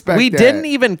 I We respect we that. didn't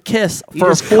even kiss You for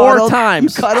just 4 cuddled?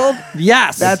 times. You cuddled?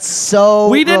 Yes. That's so.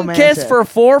 we didn't romantic. kiss for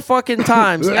 4 fucking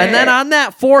times. And then on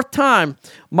that 4th time,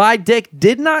 my dick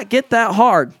did not get that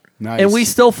hard. Nice. And we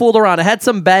still fooled around. It had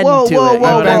some bend Whoa, to whoa, it. whoa,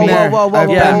 I've been whoa, there. whoa, whoa, I've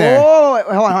whoa, been whoa, there. whoa, wait,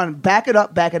 hold on. Back it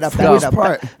up. Which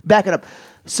part? Back it up.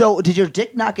 So, did your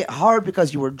dick not get hard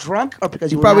because you were drunk or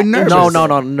because you were probably not nervous.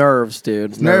 No, nerves,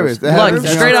 dude. nervous. That Like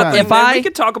happens straight all up, the if time. Man, I we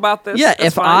could talk about this. yeah, That's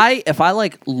if fine. I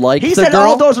like He the said girl,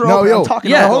 all doors are No, open. yo. I'm talking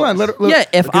Yeah. about Hold on. doors. Let,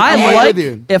 yeah, if I'm I right like with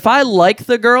you. if I like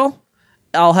the girl,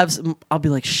 I'll be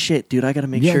like, shit, dude, I gotta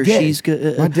make Yeah, sure yeah. she's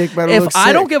good. My dick better if look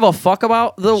I don't sick. give a fuck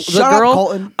about the Shut up, girl,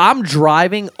 Colton. I'm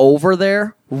driving over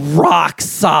there rock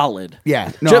solid.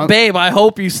 Yeah. No, Just, babe, I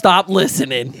hope you stop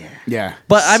listening. yeah.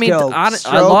 But I mean, Stoked. I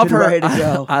Stoked love and her. ready to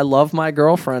go. I love my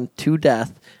girlfriend to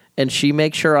death, and she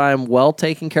makes sure I am well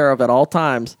taken care of at all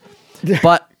times.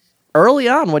 But early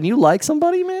on when you like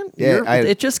somebody, man, Yeah,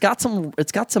 it just got some.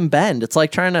 It's got some bend. It's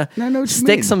like trying to I know what you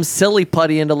stick mean. some silly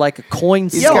putty into like a coin You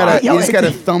slot. just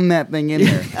gotta thumb that thing in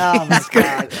there. Oh my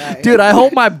god, Dude, I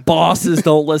hope my bosses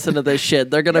don't listen to this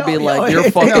shit. They're gonna be like,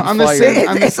 "You're fucking I'm the fired." same-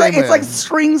 I'm the It's like same it's way. like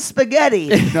string spaghetti.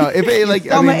 No, if it, like I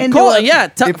Thumb it mean, into Cole, a- yeah,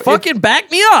 fucking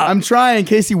back me up. I'm trying.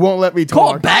 Casey won't let me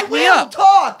Cole, talk. back me Real up.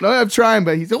 talk. No, I'm trying,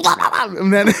 but he's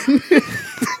and then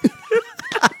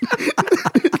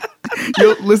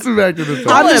you'll listen back to the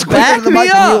I'm song. just back quicker to the me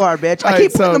mic than you up. are, bitch. I All right,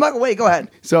 keep putting so- the mic away. Go ahead.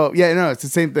 So yeah, no, it's the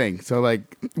same thing. So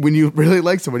like when you really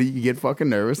like somebody, you get fucking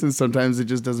nervous, and sometimes it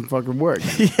just doesn't fucking work.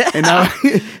 Yeah. And now,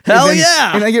 Hell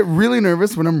yeah. And I get really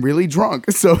nervous when I'm really drunk.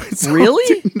 So it's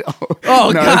Really? no. Oh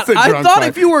No, god, that's the I drunk thought part.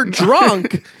 if you were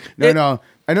drunk, No.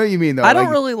 I know what you mean though. I don't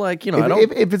Like, really like. You know, If, I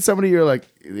don't. if it's somebody you're like,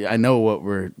 I know what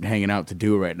we're hanging out to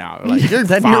do right now. Like you're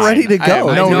Then fine. you're ready to I have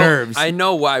go. no I know, nerves. I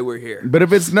know why we're here. But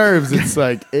if it's nerves, it's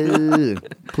like,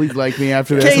 please like me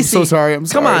after this. Casey, I'm so sorry. I'm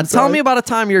sorry. Come on, I'm tell sorry. me about a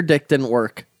time your dick didn't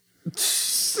work.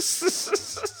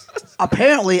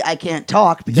 Apparently, I can't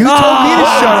talk because You told me to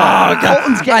shut up.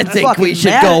 Colton's getting I think fucking we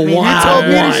should mad go at me one now. You told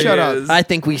me to on shut one. up. I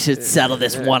think we should settle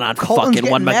this one on Colton's fucking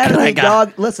getting one mad at me, McGregor.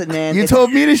 dog. Listen, man. You it's-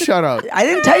 told me to shut up. I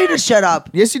didn't tell you to shut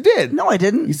up. Yes, you did. No, I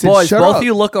didn't. You said Boys, shut both up. of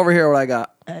you look over here what I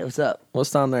got. Hey, what's up?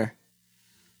 What's down there?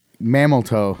 Mammal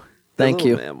toe. Thank Little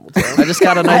you. mammal. I just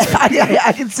got a nice.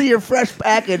 I can see your fresh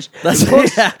package. That's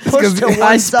Push yeah. to one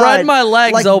I spread side, my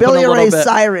legs like open Billy a little Ray bit.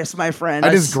 Cyrus, my friend.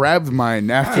 I just grabbed mine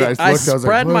after I looked. I was like,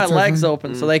 spread my what's legs happening?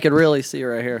 open so they could really see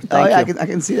right here. Oh Thank yeah, you. I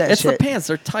can see that. It's shit. the pants;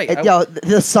 they're tight. Yo,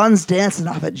 the sun's dancing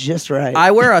off it just right. I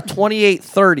wear a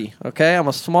 28-30. Okay, I'm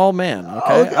a small man.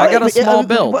 Okay, I got a small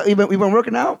build. What, you been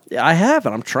working out? Yeah, I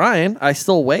haven't. I'm trying. I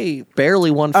still weigh barely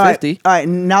All right, 150. all right.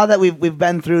 Now that we've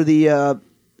been through the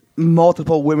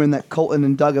multiple women that Colton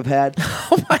and Doug have had,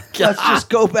 Oh my god! let's just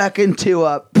go back into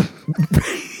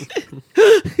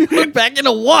Look back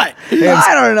into what?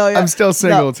 I don't know. I'm still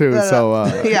single too, so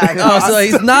yeah. I know. Oh, so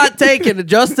he's not taking it.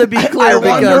 Just to be clear, I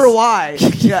wonder because why.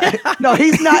 Yeah. No,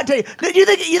 he's not taking. You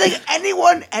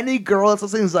think any girl that's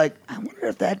listening is like, I wonder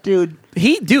if that dude.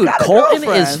 dude, Got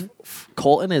a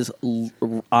Colton is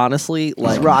honestly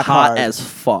like rock hot hard. as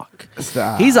fuck.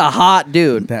 stop. He's a hot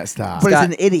dude. that stop. But he's got-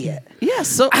 an idiot. Yeah.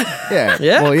 So Yeah.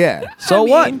 Yeah. Well, yeah. so I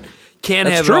what? mean, Can't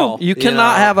That's have true. it all. You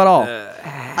cannot know? have it all.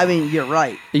 I mean, you're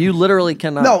right. You literally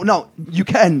cannot. No, you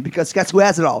can because guess who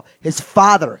has it all? His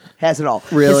father has it all.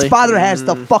 Really? His father has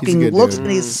the fucking good looks dude.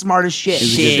 and he's smart as shit.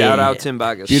 He's a good Shit. Shout out Tim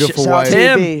Bagas. Beautiful Shout out wife. to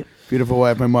Tim. TB. Beautiful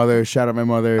wife. My mother. Shout out my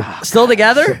mother. Still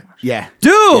together, Yeah.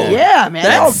 dude. Yeah, man.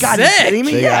 That's oh God, you sick. kidding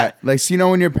me? They Yeah. got, like, so you know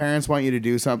when your parents want you to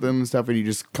do something and stuff and you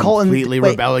just Colton, completely wait.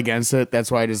 rebel against it? That's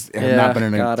why I just have Yeah, not been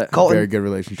in got a it. Colton, very good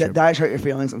relationship. Did I hurt your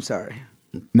feelings? I'm sorry.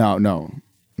 No.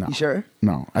 You sure?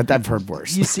 No. I've heard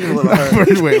worse. You seem a little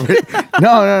hurt. wait.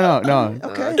 No.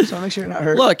 Okay, just want to make sure you're not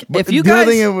hurt. Look, But if you the guys,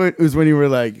 other thing was when you were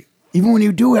like, even when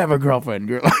you do have a girlfriend,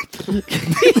 you're like, dude,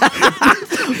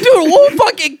 who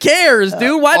fucking cares,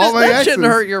 dude? Why all does my that shouldn't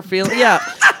exes. hurt your feelings? Yeah.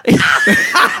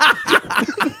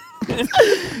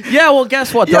 Yeah, well,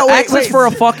 guess what? They're Yo, wait, exes wait. for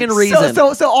a fucking reason.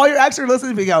 So all your exes are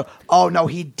listening to me go, oh no,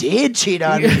 he did cheat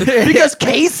on me because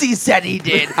Casey said he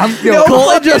did. yo,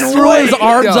 Colton fucking just threw his way.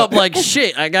 arms Yo. up like,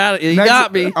 shit, I got it. You next-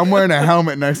 got me. I'm wearing a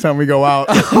helmet next time we go out.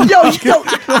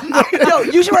 Yo,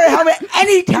 you should wear a helmet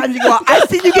anytime you go out. I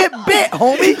see you get bit,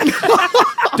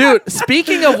 homie. Dude,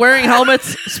 speaking of wearing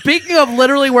helmets, speaking of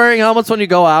literally wearing helmets when you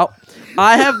go out,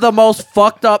 I have the most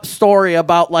fucked up story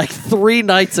about like 3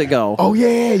 nights ago. Oh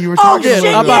yeah, you were Oh talking shit!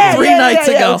 about yeah, 3 yeah, nights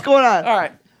yeah, yeah. ago. What's going on? All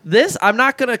right. I'm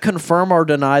not going to confirm or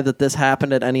deny that this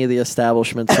happened at any of the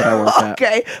establishments that I work at.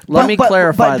 Okay. Let me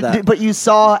clarify that. But you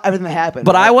saw everything that happened.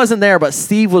 But right? I wasn't there, but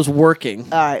Steve was working.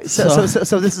 All right. So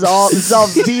this is all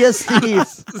via Steve.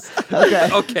 Okay.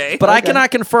 Okay. But I Okay.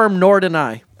 cannot confirm nor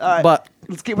deny. All right. But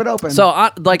let's keep it open. so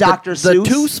like Dr. the Seuss?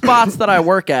 2 spots that I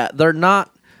work at, they're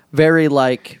not very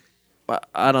like,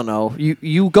 I don't know.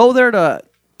 You go there to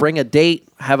bring a date,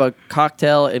 have a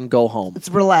cocktail, and go home. it's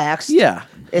relaxed. Yeah.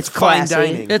 It's Fine classy.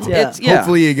 dining. It's yeah.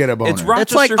 Hopefully you get a boner. It's Rochester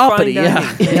It's like fine uppity,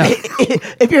 yeah. dining. Yeah.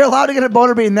 If you're allowed to get a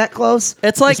boner being that close,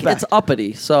 It's like respect. it's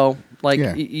uppity. So like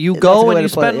Yeah. you That's a go good way and you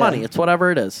to put it, spend yeah. money. It's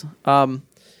whatever it is.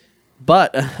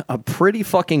 But a pretty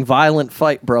fucking violent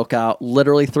fight broke out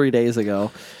literally 3 days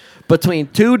ago between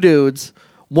 2 dudes.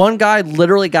 One guy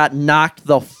literally got knocked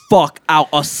the fuck out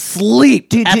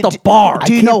asleep at the bar.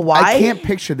 Do you know why? I can't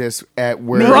picture this at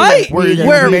where, Right. where you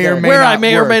Where- may or may where not I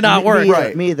may or work. may not work. Me either,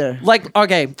 Right. me either. Like,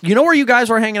 okay, you know where you guys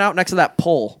were hanging out next to that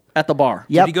pole at the bar?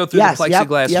 Yep. Did he go through yes, the yep,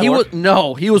 plexiglass yep. He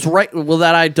door? was right. Well,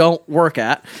 that I don't work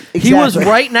at. He was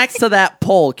Exactly. right next to that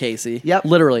pole, Casey. Yep.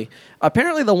 Literally.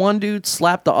 Apparently, the one dude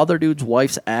slapped the other dude's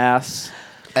wife's ass.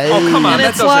 Oh, come on. And That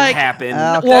it's doesn't like- happen.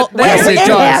 Well, Yes, it it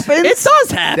does. happens. it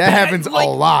does happen. That happens a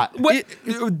lot. What?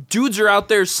 Dudes are out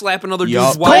there slapping other Yup.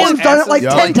 dudes' wives' Colin's done it like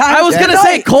Yup. 10 times. I was gonna a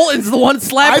say night. Colton's the one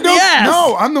slapping the ass.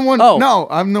 No, I'm the one. Oh. No,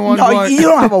 I'm the one. No, going- you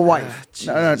don't have a wife.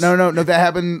 No. That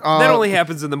happened. That only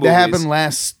happens in the movies. That happened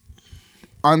last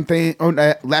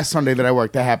last Sunday that I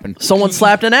worked. That happened. Someone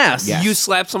slapped an ass. Yeah. You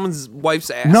slapped someone's wife's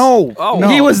ass. No, Oh. no.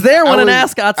 He was there when I an was-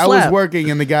 ass got I was slapped. working,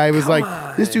 and the guy was like,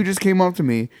 "This dude just came up to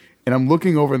me." And I'm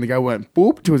looking over, and the guy went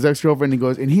boop to his ex girlfriend. And he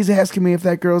goes, and he's asking me if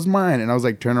that girl's mine. And I was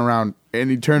like, turn around.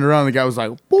 And he turned around. And the guy was like,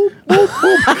 boop, boop,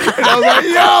 boop. And I was like,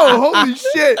 yo, holy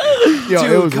shit. Yo,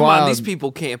 Dude, it was come wild. on. These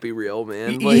people can't be real,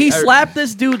 man. He slapped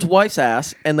this dude's wife's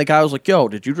ass, and the guy was like, "Yo,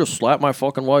 did you just slap my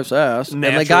fucking wife's ass?" And the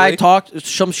guy Naturally. talked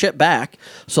some shit back.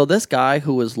 So this guy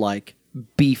who was like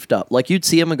beefed up, like you'd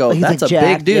see him and go, He's, "That's like, a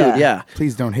jacked, big dude." yeah. Yeah,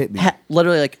 Please don't hit me.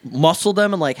 literally like muscled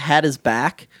him and like had his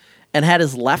back. And had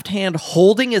his left hand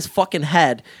holding his fucking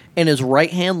head and his right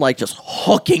hand like just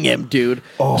hooking him, dude.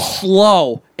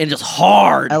 Slow and just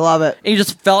hard. I love it. And he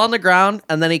just fell on the ground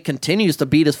and then he continues to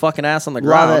beat his fucking ass on the Love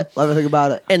ground. it. Love everything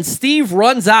about it. And Steve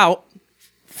runs out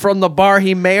from the bar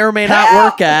he may or may not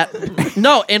Help! work at.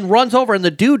 No, and runs over. And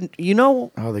the dude, you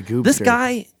know, Oh, the goopster. this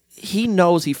guy, he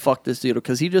knows he fucked this dude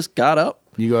because he just got up,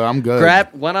 You go, I'm good.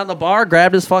 went on the bar,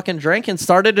 grabbed his fucking drink, and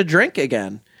started to drink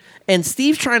again. And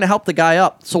Steve's trying to help the guy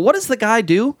up. So what does the guy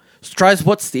do? Tries to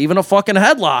put Steve in a fucking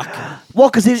headlock. Well,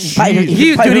 because he's out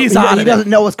He doesn't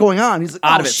know what's going on. He's like,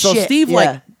 Out oh, of it. So shit. Steve Yeah.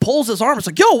 like pulls his arm. It's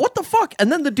like, yo, what the fuck?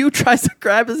 And then the dude tries to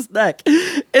grab his neck.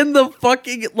 In the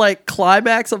fucking like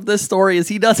climax of this story is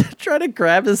he doesn't try to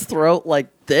grab his throat like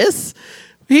this.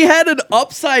 He had an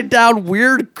upside down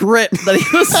weird grip that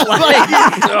he was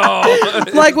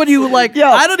like, like when you like, Yo,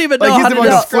 I don't even know Like how he's to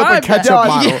about to flip a describe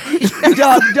that.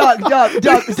 ketchup model.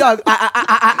 Doug.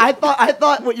 I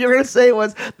thought what you were gonna say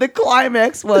was the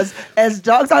climax was as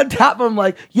Doug's on top of him,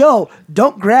 like, yo,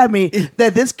 don't grab me.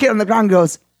 That this kid on the ground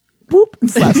goes, boop, and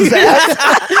slaps his ass.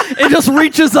 It just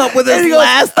reaches up with And his he goes,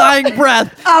 last dying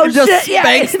breath Oh and just shit! Yeah,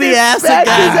 spanks and the he ass spanks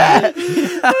his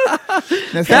again.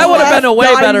 ass. That would have been a way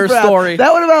Dying better breath. story.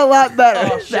 That would have been a lot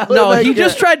better. That would've No, been he good.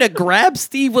 just tried to grab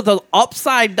Steve with an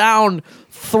upside down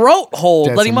throat hold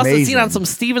That's that he must have seen amazing. on some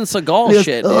Steven Seagal He goes,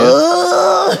 shit. Dude.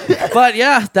 "Ugh." But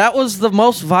yeah, that was the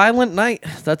most violent night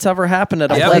that's ever happened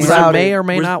at a Yeah, place was that rowdy. may or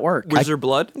may not work. Was there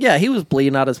blood? Yeah, he was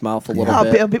bleeding out his mouth a little Oh,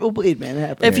 bit. people bleed, man. It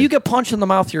happens. If you get punched in the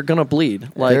mouth, you're gonna bleed.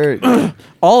 Like There-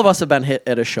 all of us have been hit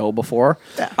at a show before.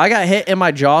 I got hit in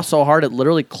my jaw so hard it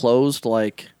literally closed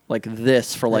like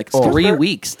this for like 3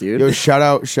 weeks, dude. Yo, shout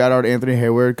out Anthony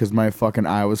Hayward because my fucking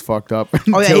eye was fucked up. oh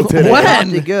yeah, until he today. When? got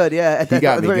me good. Yeah, at that,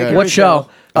 got the me very good. good What show?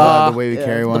 The way we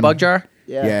carry The one. bug jar?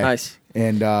 Yeah. Nice.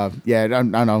 And yeah, I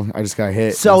don't know. I just got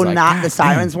hit. So I was like, not "God the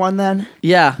Sirens one then?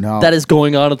 Yeah, No. that is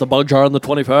going on at the bug jar on the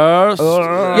 21st.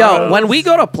 Yo, when we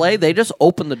go to play, they just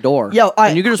open the door. Yo, all right,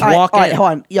 and you can just all right, walk all in. right, hold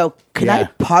on. Yo, can I Yeah.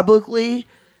 publicly?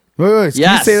 Wait, can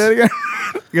Yes. you say that again?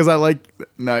 Because I like.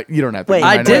 No, you don't have to. Wait,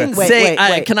 I know didn't that. Wait, say wait,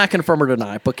 I wait. cannot confirm or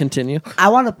deny, but continue. I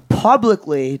want to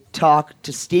publicly talk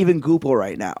to Stephen Goupel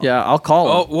right now. Yeah, I'll call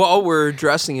him. Oh, well, we're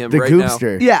addressing him The right now.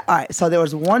 goopster. Yeah. All right. So there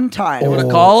was one time. You want to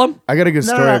call him? I got a good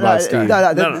No, story no, no, about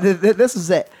no, Steve. no. This is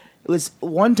it. It was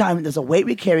one time. There's a weight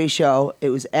we carry show. It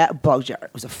was at Bug Jar.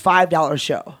 It was a $5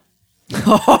 show.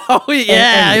 Oh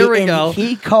yeah, And here we and go.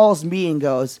 He calls me and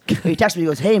goes. He texts me. He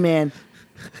goes, "Hey man,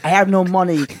 I have no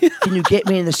money. Can you get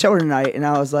me in the show tonight?" And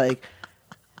I was like,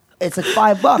 "It's like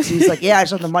 $5." He's like, "Yeah, I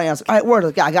just have the money." I was like, "All right, word.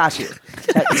 Like, I got you."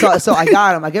 So I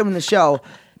got him. I get him in the show,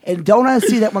 and don't I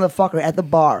see that motherfucker at the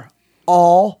bar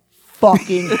all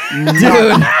fucking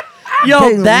Dude. Yo,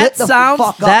 Getting lit that the sounds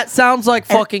fuck up. that sounds like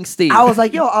And fucking Steve. I was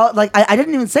like, "Yo," I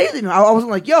didn't even say anything. I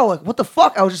wasn't like, "Yo, like what the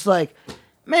fuck?" I was just like,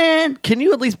 "Man." Can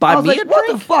you at least I buy was me like, a "What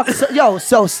drink? the fuck?"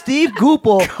 So Steve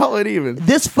Goupel. Call it even.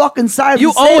 This fucking Sirens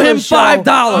You owe him Sailors show, $5.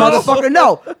 motherfucker.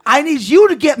 No, I need you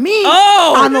to get me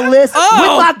Oh! on the list Oh!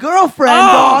 with my girlfriend,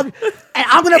 Oh! dog, and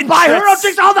I'm gonna buy her up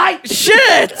drinks all night.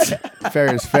 Shit!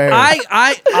 Fair is fair.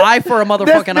 I for a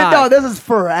motherfucking eye. No, this is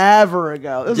forever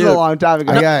ago. This is Dude. a long time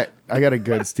ago. I got a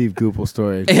good Steve Goupel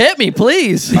story. Hit me,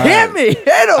 please. Hit me, hit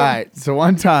him. All right, so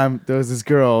one time there was this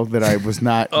girl that I was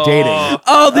not dating.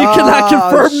 Oh, you cannot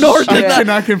confirm nor shit. deny. I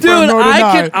cannot confirm Dude, nor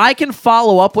deny. I can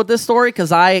follow up with this story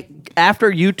because after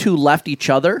you two left each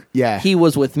other, Yeah. he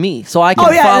was with me, so I can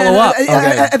Oh yeah, follow up.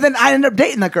 and then I ended up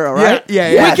dating that girl, right?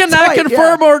 Yeah. We cannot Right,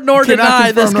 confirm yeah. or nor Cannot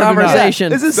deny this confirm nor deny.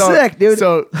 conversation. This is sick, dude.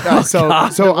 So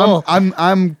God.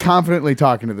 I'm confidently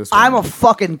talking to this. I'm a woman.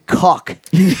 fucking cuck,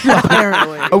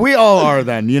 apparently. We all are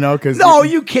then, because No,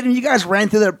 you kidding? You guys ran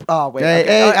through their. Oh wait. Hey, okay.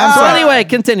 hey, I'm so sorry. anyway,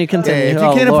 continue. Hey, if you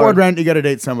Oh, can't Lord. afford rent, you got to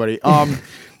date somebody. Oh,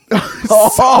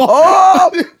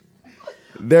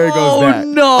 There goes Oh, that.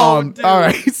 no, dude. All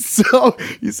right. So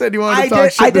you said you wanted to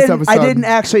talk shit this episode. I didn't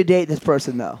actually date this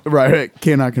person though. Right.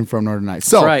 Cannot confirm nor deny.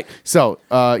 So, Right. So,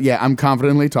 I'm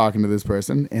confidently talking to this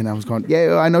person, and I was going,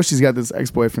 yeah, I know she's got this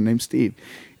ex-boyfriend named Steve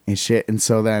and shit. And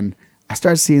so then I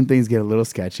started seeing things get a little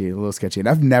sketchy. And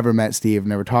I've never met Steve,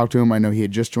 never talked to him. I know he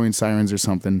had just joined Sirens or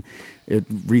something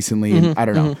recently, and I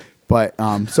don't know. But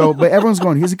but everyone's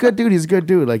going, he's a good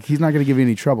dude. Like, he's not going to give you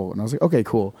any trouble. And I was like, okay,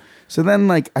 cool. So then,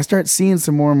 like, I start seeing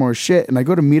some more and more shit, and I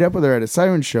go to meet up with her at a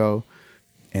Siren show,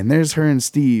 and there's her and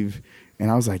Steve, and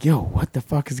I was like, yo, what the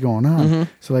fuck is going on?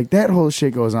 So, like, that whole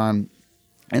shit goes on,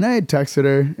 and I had texted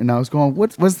her, and I was going,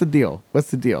 what's the deal?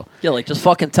 What's the deal? Yeah, like, just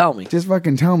fucking tell me. Just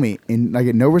fucking tell me. And I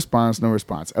get no response.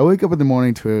 I wake up in the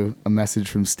morning to a message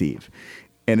from Steve,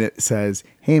 and it says,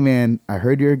 hey, man, I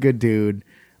heard you're a good dude.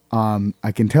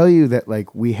 I can tell you that,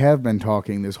 like, we have been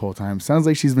talking this whole time. Sounds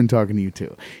like she's been talking to you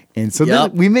too. And so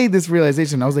then we made this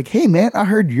realization. I was like, hey, man, I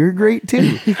heard you're great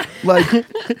too. Like,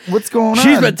 what's going on?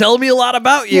 She's been telling me a lot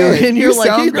about you. Yeah, and you're you like,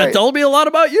 sound he's been great. telling me a lot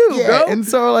about you, Yeah, bro. and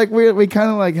so, like, we kind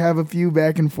of, like, have a few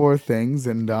back and forth things.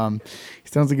 And he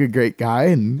sounds like a great guy.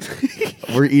 And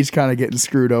we're each kind of getting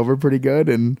screwed over pretty good.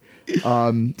 And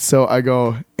so I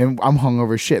go, and I'm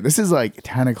hungover shit. This is like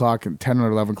 10 or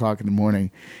 11 o'clock in the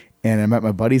morning. And I'm at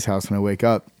my buddy's house when I wake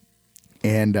up,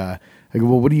 and I go,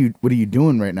 well, what are you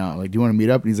doing right now? Like, do you want to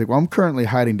meet up? And he's like, well, I'm currently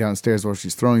hiding downstairs while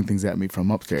she's throwing things at me from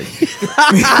upstairs.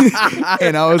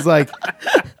 And I was like,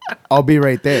 I'll be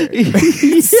right there.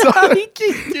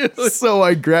 So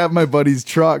I grab my buddy's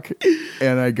truck,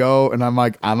 and I go, and I'm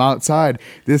like, I'm outside.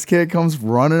 This kid comes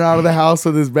running out of the house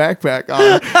with his backpack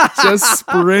on, just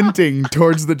sprinting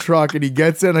towards the truck, and he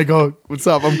gets in. I go, what's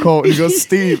up? I'm Colt. And he goes,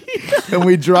 Steve. And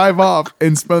we drive off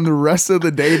and spend the rest of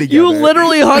the day together. You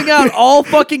literally hung out all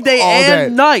fucking day All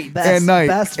and day. night. Best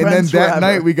And then friends that forever.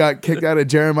 night we got kicked out of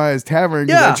Jeremiah's Tavern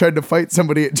because Yeah. I tried to fight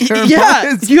somebody at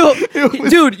Yeah, Jeremiah's.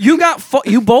 dude,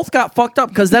 you both got fucked up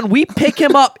because then we pick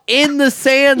him up in the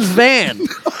Sands van,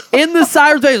 in the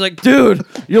Sirens van. He's like, dude,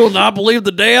 you'll not believe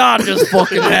the day I just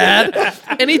fucking had.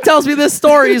 And he tells me this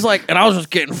story. He's like, and I was just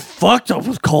getting fucked up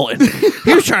with Colton.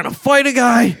 He was trying to fight a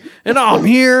guy, and I'm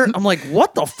here. I'm like,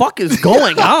 what the fuck is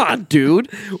going on,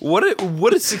 dude? What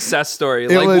a success story! It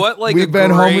was- we've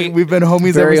been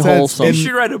homies Very ever since. wholesome. You And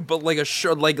should write a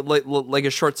short like a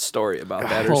short story about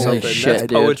that or Holy something. shit, That's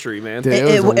dude. poetry, man. Dude, It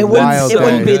was a wouldn't, wild it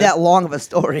wouldn't day. be that long of a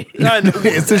story.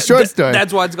 It's a short story.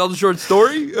 That's why it's called a short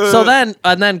story. So then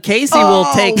Casey will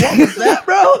take. What was that,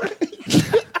 bro?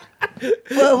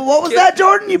 What was that,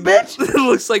 Jordan? You bitch. it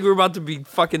looks like we're about to be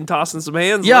fucking tossing some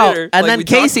hands Yo, later. and like then we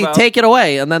talked Casey, about. take it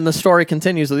away, and then the story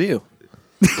continues with you.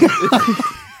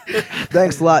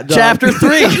 Thanks a lot, John. Chapter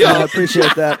 3. I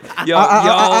appreciate that. Yo,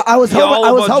 I was y'all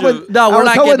a bunch hoping. of- No, I we're was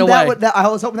not hoping getting that away. I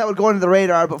was hoping that would go under the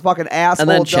radar, but fucking asshole. And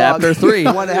then Doug chapter 3.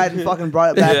 went ahead and fucking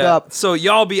brought it back Yeah. up. So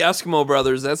y'all be Eskimo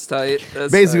brothers. That's tight.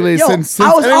 That's Basically, Yo, since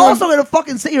I was anyone- also gonna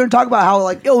fucking sit here and talk about how,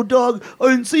 like, yo, Doug, I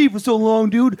didn't see you for so long,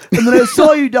 dude. And then I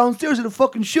saw you downstairs at a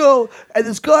fucking show at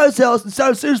this guy's house in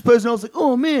South Sirius place, and I was like,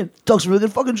 oh man, Doug's a really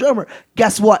good fucking drummer.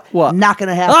 Guess what? What? Not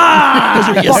gonna happen. Ah,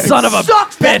 'Ause you fucking son of a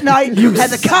sucks that bitch. night, and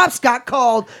the cops got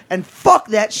called, and fuck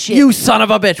that shit. You son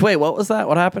of a bitch. Wait, what was that?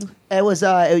 What happened? It was you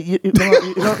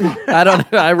know,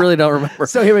 I really don't remember.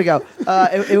 so here we go.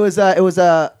 It was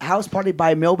a house party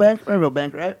by Millbank. Remember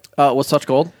Millbank, right? Was Such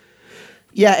Gold?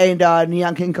 Yeah, and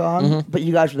Neon King Kong. Mm-hmm. But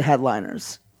you guys were the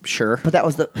headliners. Sure. But that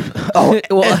was the Well,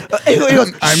 he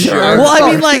goes, I'm sure. sure. well,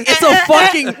 I mean, like, it's a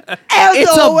fucking,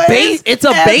 it's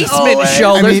a basement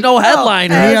show. I There's mean, no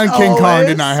headliner. as Neon King Kong always.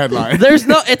 did not headline. There's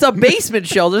no, it's a basement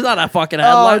show. There's not a fucking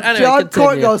headline. Anyway, John continue.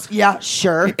 Court goes, yeah,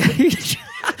 sure.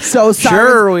 So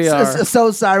Sure we are. So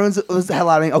Sirens was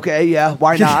headlining. Okay, yeah,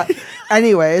 why not?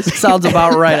 Anyways, Sounds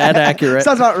about right and accurate.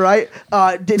 sounds about right.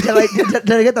 Did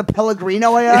I get the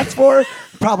Pellegrino I asked for?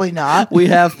 Probably not. We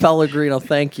have Pellegrino.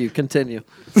 Thank you. Continue.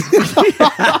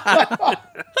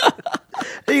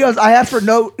 He goes, I asked for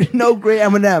no gray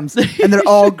M&Ms, and they're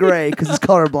all gray because it's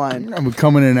colorblind. I'm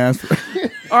coming in and ask for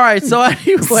All right. So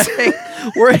anyway,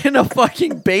 we're in a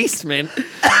fucking basement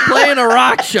playing a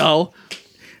rock show.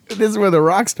 This is where the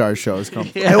rock star shows come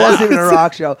from. It wasn't even a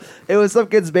rock show. It was some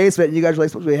kid's basement, and you guys were like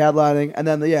supposed to be headlining. And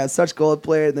then, Such Gold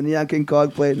played, and then Neon King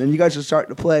Kong played, and then you guys were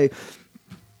starting to play.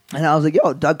 And I was like,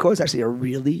 yo, Doug Court's actually a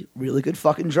really, really good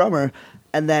fucking drummer.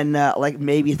 And then, like,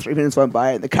 maybe 3 minutes went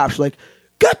by, and the cops were like,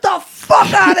 get the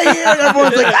fuck out of here! And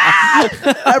everyone's like,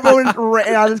 ah! Everyone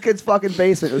ran out of this kid's fucking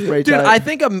basement. It was pretty Dude, tight. I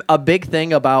think a big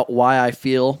thing about why I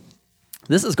feel,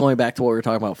 this is going back to what we were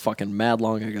talking about fucking mad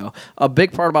long ago. A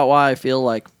big part about why I feel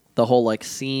like the whole like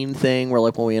scene thing where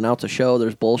like when we announce a show,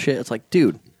 there's bullshit. It's like,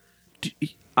 dude,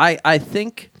 I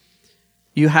think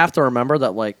you have to remember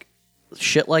that like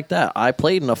shit like that. I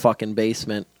played in a fucking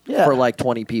basement for like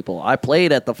 20 people. I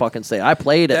played at the fucking stage. I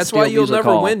played at That's Steel why you'll Music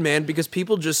never Hall. win, man, because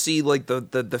people just see like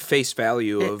the face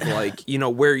value of like, you know,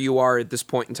 where you are at this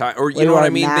point in time, or you know what I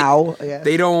mean. Now,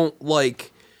 they don't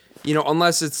like, you know,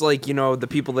 unless it's like, you know, the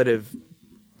people that have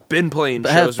been playing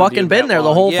shows have fucking been there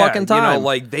the whole fucking time. You know,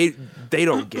 like they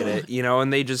don't get it, you know,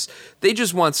 and they just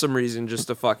want some reason just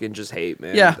to fucking just hate,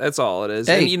 man. Yeah. That's all it is.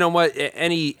 Hey. And you know what?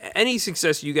 Any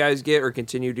success you guys get or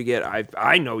continue to get,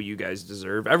 I know you guys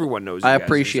deserve. Everyone knows. I You guys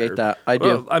appreciate deserve. that. I do.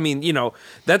 Well, I mean, you know,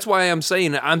 that's why I'm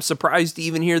saying I'm surprised to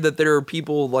even hear that there are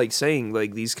people like saying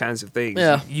like these kinds of things.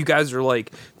 Yeah. You guys are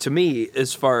like, to me,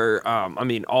 as far I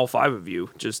mean, all five of you,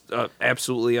 just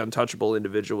absolutely untouchable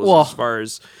individuals Well, as far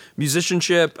as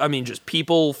musicianship. I mean, just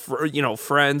people, you know,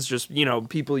 friends, just, you know,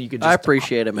 people you could just. I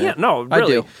appreciate it, man. Yeah, no, I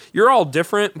really. do. You're all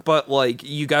different, but like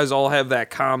you guys all have that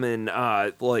common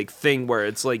like thing where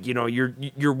it's like, you know,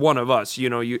 you're one of us. You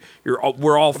know,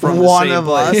 we're all from the One same of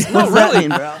place. us. No, What's that really.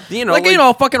 mean, bro? You know, Like, you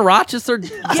know, fucking Rochester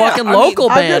fucking I mean, local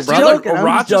I'm band, just brother. joking. I'm just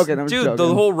Rochester, joking, I'm dude, joking.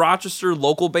 the whole Rochester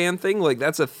local band thing, like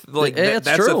that's a It's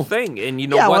that's true. a thing, and you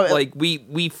know Yeah, what? well, Like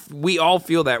we all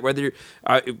feel that. Whether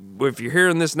if you're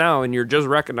hearing this now and you're just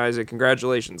recognizing,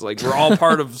 congratulations! Like we're all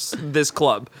part of this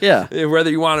club, Yeah. Whether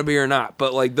you want to be or not,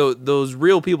 but like those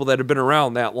real people that have been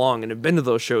around that long and have been to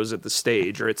those shows at the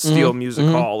stage or at Steel Music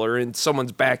Hall or in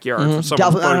someone's backyard for someone's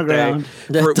Dublin birthday, Underground.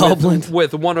 Yeah, for- Dublin.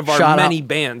 with one of our Shout out. many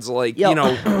bands, like Yo. you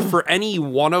know, for any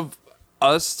one of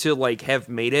us to like have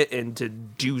made it and to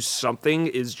do something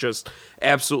is just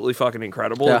absolutely fucking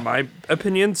incredible Yeah. in my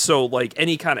opinion. So like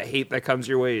any kind of hate that comes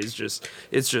your way is just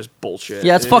bullshit.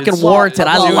 Yeah, it's fucking warranted.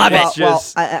 I dude, love it. it's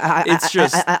just- it's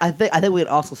just I think we'd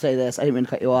also say this. I didn't mean to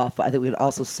cut you off, but I think we'd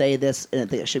also say this, and I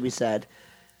think it should be said.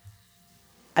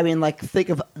 I mean, like, think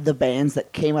of the bands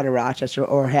that came out of Rochester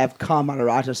or have come out of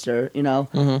Rochester, you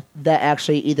know, that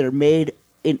actually either made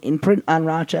an imprint on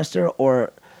Rochester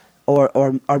or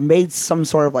made some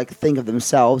sort of like thing of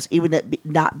themselves, even that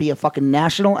not be a fucking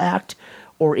national act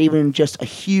or even just a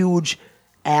huge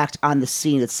act on the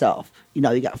scene itself. You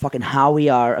know, you got fucking How We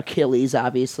Are, Achilles,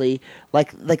 obviously.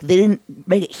 Like they didn't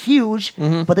make it huge,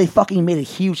 but they fucking made a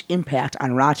huge impact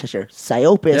on Rochester.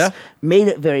 Psyopus made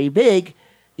it very big,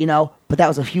 you know, but that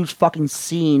was a huge fucking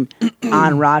scene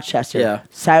on Rochester. Yeah.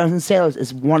 Sirens Sailors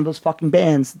is one of those fucking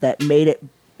bands that made it,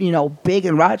 you know, big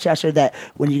in Rochester, that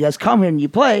when you guys come here and you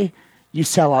play, you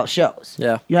sell out shows.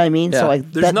 Yeah. You know what I mean? Yeah. So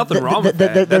like There's nothing wrong with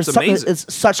that. there's That's something, amazing.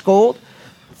 it's such gold.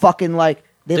 Fucking like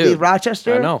they Dude, leave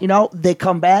Rochester, I know. you know, they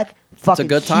come back, fucking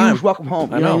good huge time. welcome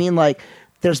home. You I know what I know. mean? Like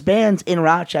there's bands in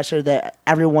Rochester that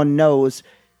everyone knows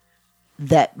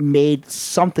that made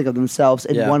something of themselves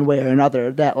in Yeah. one way or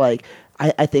another that like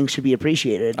I think should be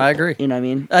appreciated. I agree. You know what I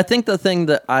mean? I think the thing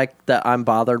that I'm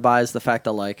bothered by is the fact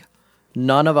that like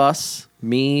none of us,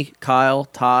 me, Kyle,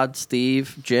 Todd,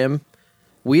 Steve, Jim,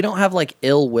 we don't have like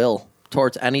ill will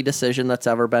towards any decision that's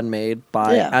ever been made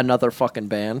by Yeah. another fucking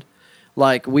band.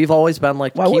 Like we've always been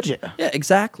like, Why would you? Yeah,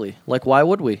 exactly. Like why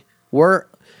would we?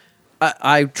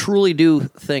 I truly do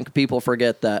think people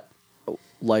forget that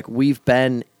like we've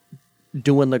been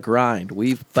doing the grind.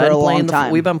 We've For been a long playing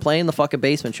time. we've been playing the fucking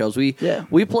basement shows. We Yeah.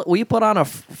 we put on a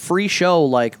free show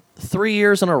like 3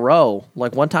 years in a row.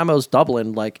 Like one time I was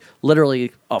Dublin, like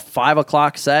literally a 5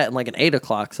 o'clock set and like an 8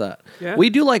 o'clock set. Yeah. We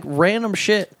do like random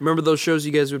shit. remember those shows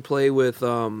you guys would play with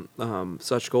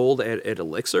Such Gold at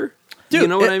Elixir? Dude, you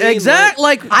know what I mean? Exactly.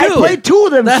 Like, I dude, played two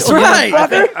of them. That's shows, right.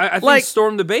 motherfucker. I think Like-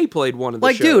 Storm the Bay played one of the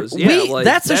like, shows. dude, Yeah,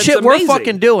 that's the shit we're amazing.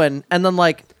 fucking doing. And then,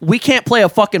 like, we can't play a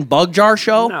fucking Bug Jar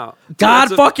show. No. Dude, God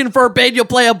that's a- fucking forbid you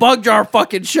play a Bug Jar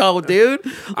fucking show, dude.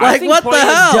 I Like, think what the playing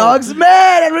hell? Doug's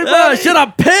mad, everybody. Oh, shit,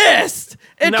 I'm pissed.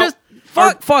 It Now, just,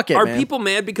 fuck it, Are man. people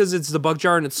mad because it's the Bug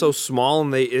Jar and it's so small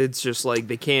and it's just like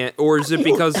they can't, or is it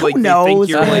because Who like they knows, think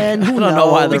you're man? like Who I don't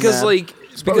know why knows? they're because mad. like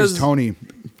Because Tony.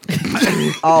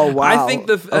 Oh wow. I think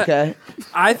the okay.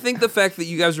 I think the fact that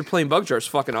you guys are playing Bug Jar is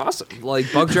fucking awesome.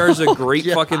 Like Bug Jar is a great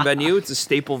fucking venue. It's a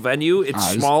staple venue. It's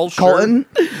Ah, small. Sure. Colton,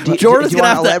 Jordan's do you gonna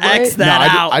have wanna to X elaborate?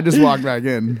 that out. I just walked back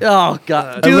in. Oh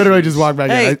god, I literally just walked back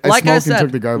Hey, in. I like I smoked and said,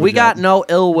 took the garbage we got out. no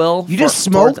ill will. You just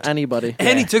towards smoked? anybody.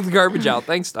 And he took the garbage out.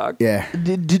 Thanks, Doc. Yeah.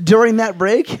 During that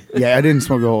break, Yeah, I didn't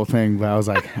smoke the whole thing, but I was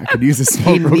like, I could use a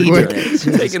smoke real needed quick.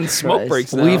 it. Taking smoke Christ.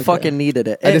 breaks now. We Okay. fucking needed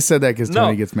it. I just said that because No.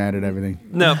 Tony gets mad at everything.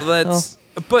 No, that's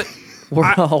but We're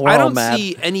I, all I don't mad.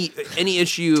 see any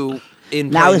issue in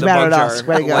Now playing he's the mad Bug at Jar us.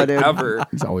 Way to go, like, dude. ever.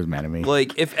 He's always mad at me.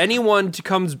 Like if anyone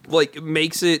comes like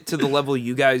makes it to the level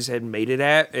you guys had made it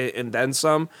at and then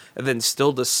some, and then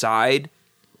still decide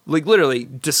Like literally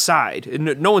decide.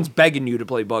 And no one's begging you to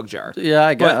play Bug Jar. Yeah,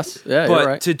 I guess. Yeah, but you're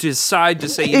right. to decide to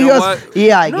say, He you know goes, what?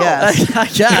 Yeah, I No. guess. I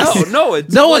guess. No,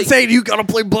 it's no like, one's saying you gotta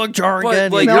play Bug Jar but,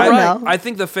 again. like, No, You're I right. know. I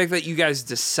think the fact that you guys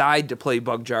decide to play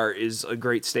Bug Jar is a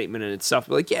great statement in itself.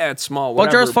 Like, yeah, it's small. Bug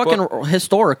Jar is whatever, fucking but-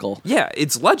 historical. Yeah,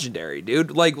 it's legendary,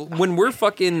 dude. Like when we're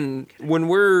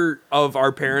of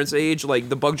our parents' age, like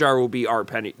the Bug Jar will be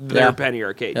their Yeah. penny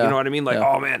arcade. Yeah. You know what I mean? Like,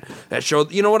 Yeah. oh man, that show.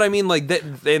 You know what I mean? Like that,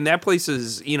 and that place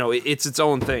is, it's its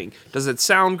own thing. Does it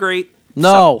sound great?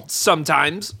 No.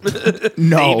 Sometimes.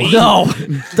 No. Maybe. No.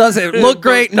 Does it look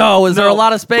great? No. Is there a No.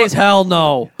 lot of space? Hell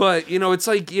no. But it's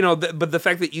like but the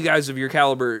fact that you guys of your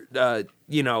caliber,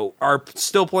 are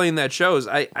still playing that shows,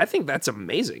 I think that's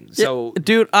amazing. So,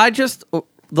 Dude,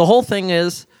 the whole thing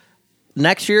is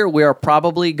next year we are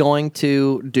probably going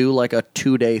to do like a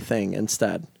 2-day thing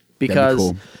instead because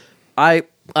cool. I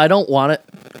don't want it,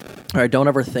 or I don't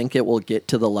ever think it will get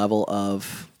to the level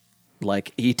of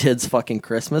like E-Tid's fucking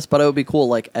Christmas, but it would be cool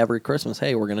like every Christmas,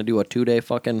 hey, we're going to do a 2-day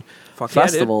fucking Fuck yeah,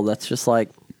 festival that's just like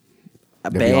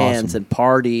be bands awesome. and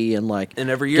party and like And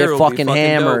every year get it'll be fucking fucking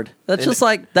hammered. dope. That's And just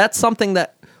like that's something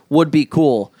that would be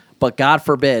cool, but God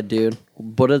forbid, dude.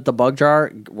 Put it at the Bug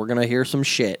Jar, we're gonna hear some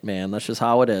shit, man. That's just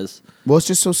how it is. Well, it's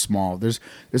just so small. There's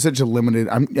such a limited.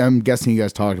 I'm guessing you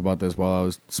guys talked about this while I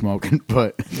was smoking,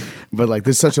 but like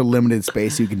there's such a limited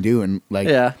space you can do, and like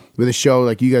Yeah. with a show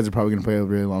like you guys are probably gonna play a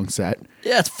really long set.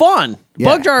 Yeah, it's fun. Yeah.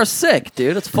 Bug Jar is sick,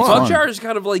 dude. It's fun. Bug Jar is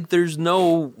kind of like there's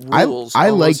no rules. I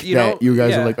like almost, that you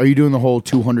guys Yeah. are like, are you doing the whole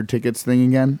 200 tickets thing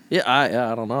again? Yeah,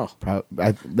 I don't know.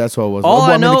 That's what it was. All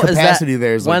I know the is that capacity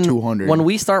there is when, like 200. when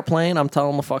we start playing, I'm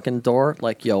telling the fucking door,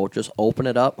 like, yo, just open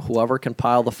it up. Whoever can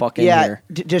pile the fuck in Yeah, here.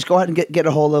 just go ahead and get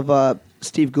a hold of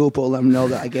Steve Goupel. Let him know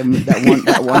that I gave him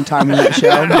that one time in that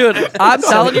show. Dude, I'm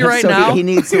telling you right So now, he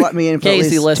needs to let me in for Casey,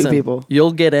 at least listen, 2 people.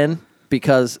 you'll get in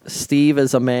because Steve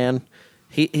is a man.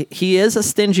 He is a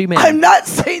stingy man. I'm not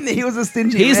saying that he was a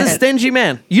stingy He's man. a stingy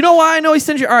man. You know why I know he's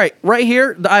stingy? All right, right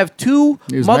here, I have two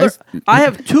He was nice. I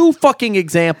have 2 fucking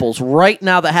examples right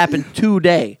now that happened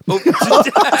today.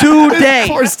 Today.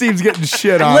 Poor Steve's getting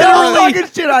shit on. Literally-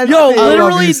 Fucking shit on Yo, Steve. love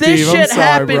literally, you, this Steve. I'm shit sorry,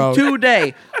 happened bro.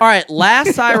 today. All right,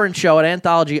 last Siren show at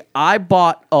Anthology, I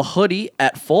bought a hoodie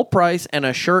at full price and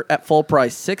a shirt at full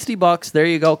price, $60. There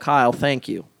you go, Kyle. Thank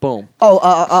you. Boom.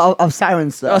 Of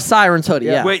Sirens stuff. A Sirens hoodie.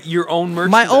 Yeah. Wait, your own merch?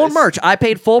 My own merch. I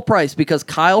paid full price because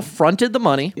Kyle fronted the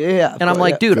money. Yeah, And I'm yeah.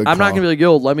 like, dude, Good I'm not call. gonna be like,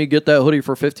 yo, let me get that hoodie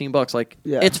for $15. Like,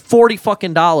 Yeah. it's $40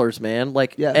 fucking dollars, man.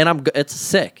 Like, Yeah. and it's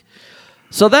sick.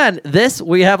 So then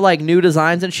we have like new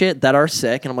designs and shit that are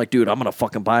sick, and I'm like, dude, I'm gonna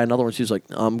fucking buy another one. She's like,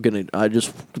 I'm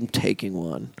taking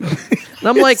one. And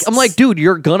I'm like, dude,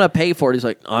 you're gonna pay for it. He's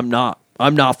like, I'm not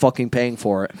fucking paying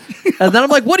for it. And then I'm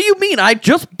like, what do you mean? I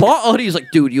just bought a hoodie. He's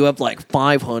like, dude, you have like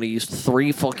 5 hoodies,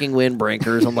 3 fucking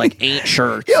windbreakers. I'm like, 8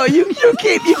 shirts. Yo, you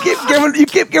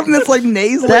keep giving this like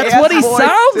nasally. That's ass what he voice,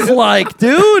 sounds like,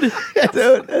 dude.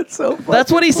 dude. That's so funny.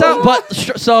 That's what he sounds. But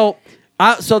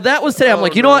so that was today. I'm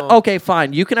like, you know what? no. Okay,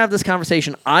 fine. You can have this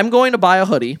conversation. I'm going to buy a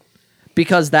hoodie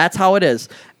because that's how it is.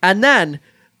 And then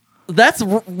that's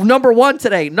number 1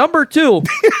 today. Number 2,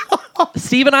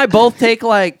 Steve and I both take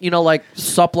like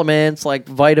supplements, like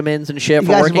vitamins and shit You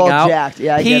for guys are working both out. jacked.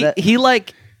 Yeah, I get it. He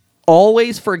like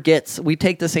always forgets. We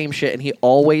take the same shit and he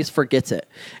always forgets it.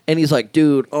 And he's like,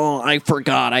 dude, I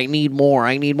forgot. I need more.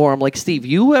 I'm like, Steve,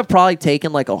 you have probably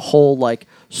taken like a whole like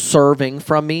serving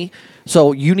from me.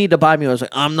 So you need to buy me. I was like,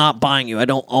 I'm not buying you. I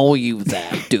don't owe you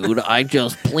that, dude. I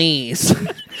just please.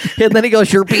 And then he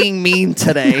goes, you're being mean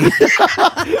today.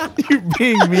 You're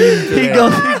being mean. He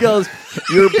goes,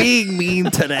 you're being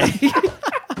mean today.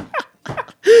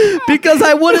 Because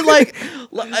I wouldn't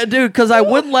because I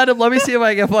wouldn't let him. Let me see if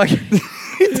I can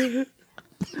fucking.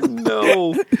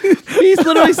 No. He's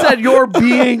literally said, you're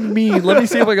being mean. Let me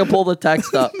see if I can pull the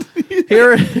text up.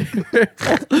 Here.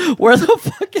 Where the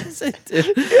fuck is it,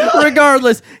 dude?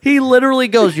 Regardless, he literally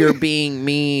goes, you're being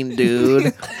mean,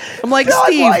 dude. I'm like, Dog,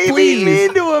 Steve, why you being please.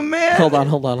 mean to him, man? Hold on.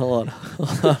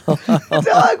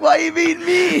 Dog, why you being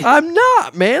mean? I'm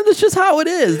not, man. That's just how it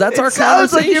is. That's It our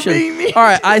sounds like conversation. you're being mean. All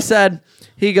right, I said,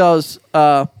 he goes,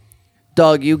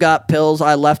 Doug, you got pills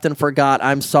I left and forgot.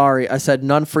 I'm sorry. I said,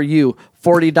 none for you.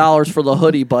 $40 for the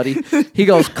hoodie, buddy. He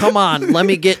goes, come on, let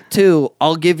me get 2.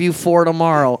 I'll give you 4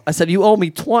 tomorrow. I said, you owe me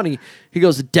 20. He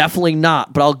goes, definitely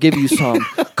not, but I'll give you some.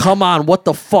 Come on, what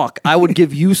the fuck? I would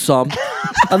give you some.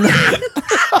 And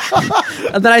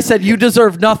then I said, you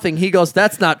deserve nothing. He goes,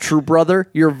 that's not true, brother.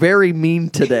 You're very mean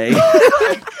today.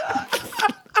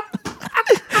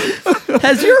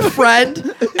 Has your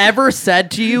friend ever said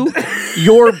to you,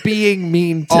 You're being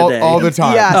mean today. all the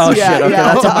time. Yes, Oh yeah, shit! Okay,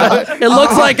 yeah. it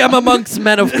looks like I'm amongst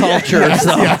men of culture.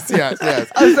 So Yes. I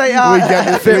was like, We get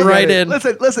it. fit We get right it.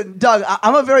 in. Listen, Doug.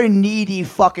 I'm a very needy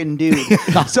fucking dude.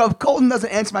 So if Colton doesn't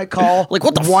answer my call, Like,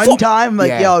 what the one fuck? time, like,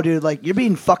 Yeah. yo, dude, like, you're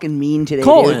being fucking mean today,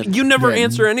 Colton. dude. You never Yeah.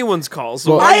 answer anyone's calls.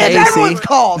 So Well, I answer Casey. everyone's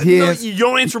calls. He no, is- you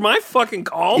don't answer my fucking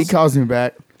calls. He calls me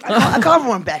back. I call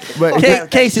everyone back. But Fuck Ca- that.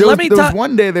 Casey, There let was, me there was tell.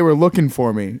 one day they were looking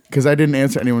for me because I didn't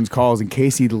answer anyone's calls, and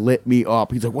Casey lit me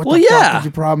up. He's like, "What Well, the yeah. fuck is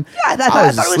your problem?" Yeah, I thought I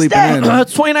was it was sleeping dead. in.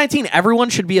 It's 2019. Everyone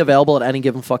should be available at any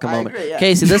given fucking I moment. agree, yeah.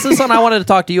 Casey, this is something I wanted to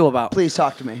talk to you about. Please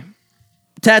talk to me.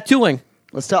 Tattooing.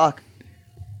 Let's talk.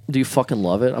 Do you fucking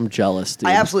love it? I'm jealous, dude.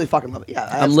 I absolutely fucking love it. Yeah,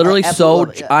 I'm literally I absolutely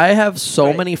love it, yeah. I have so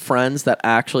Right. many friends that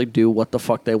actually do what the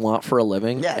fuck they want for a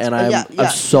living, Yeah, and yeah, I'm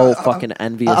so Yeah, fucking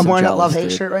envious. I'm and wearing that jealous, love hate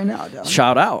dude. shirt right now. Dog.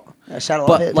 Shout out. Yeah, shout out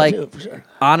But, love hate like, too, for sure.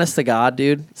 Honest to God,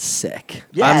 dude, sick.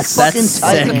 Yeah, it's fucking that's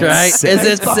tight, sick, man. right? Sick. Is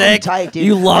it It's fucking sick? tight, dude.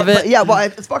 You love But, it? yeah, well,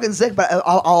 it's fucking sick. But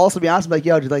I'll also be honest, like,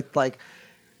 yo, dude,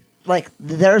 like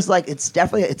there's like it's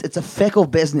definitely it's a fickle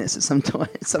business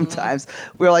sometimes.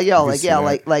 We're like, yo, can like see yeah,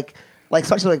 that. like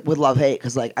especially like with love hate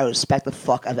because like I respect the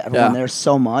fuck out of everyone Yeah. there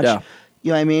so much. Yeah.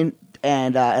 You know what I mean?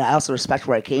 And I also respect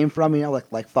where I came from. You know,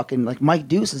 like fucking like Mike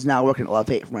Deuce is now working at Love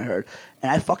Hate from what I heard,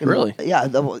 and I fucking Really? yeah.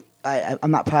 I'm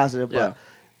not positive, Yeah.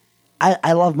 but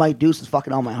I love Mike Deuce with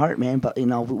fucking all my heart, man. But you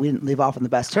know, we didn't leave off on the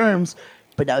best terms.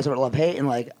 But now he's over at Love Hate, and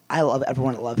like I love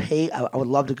everyone at Love Hate. I would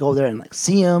love to go there and like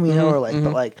see him, you know, or like,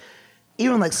 but like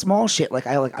even like small shit. Like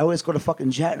I always go to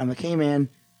fucking Jet, and I'm like, hey man,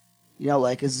 you know,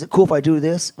 like is it cool if I do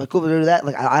this? Like cool if I do that?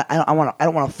 Like I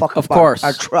don't want to fuck Of up course.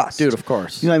 our trust, Dude, of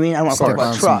course. You know what I mean? I don't want to fuck Step up on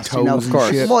our some trust. You know, toes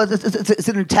and shit. well, it's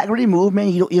an integrity move, man.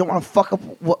 You don't want to fuck up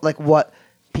what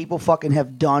people fucking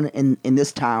have done in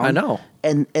this town. I know.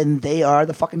 And they are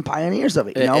the fucking pioneers of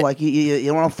it. You know, like you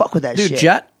don't want to fuck with that Dude, shit.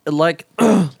 Jet, like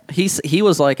he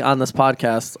was like on this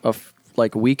podcast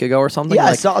like a week ago or something. Yeah, I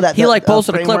like, saw that, He the- like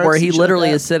posted a clip where frameworks he and shit like literally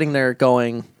that. is sitting there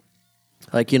going,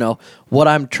 like, you know, what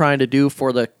I'm trying to do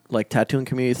for the like tattooing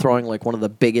community, throwing like one of the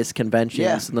biggest conventions,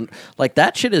 Yeah. and then like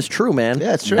that shit is true, man.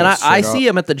 Yeah, it's true. And I Straight see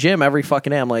him at the gym every fucking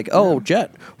day. I'm like, oh,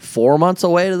 Jet, 4 months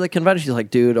away to the convention. He's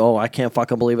like, dude, oh, I can't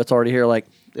fucking believe it's already here. Like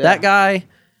that guy,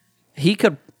 he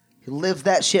could. He lives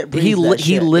that shit. Breathes He that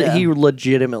shit. Yeah. he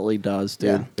legitimately does, dude.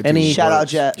 Yeah. And he Shout out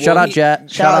Jet. shout Well, out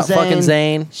Jet, shout out fucking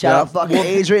Zane, Shout out Yep. fucking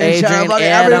Adrian. Shout out Adrian, fucking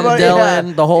Adam, everybody. Dylan,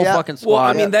 Yeah. the whole Yeah. fucking squad. Well,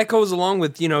 I mean that goes along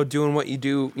with doing what you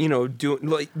do. Doing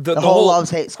like the The whole Loves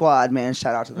Hate squad, man.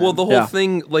 Shout out to them. Well, the whole Yeah.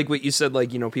 thing, like what you said,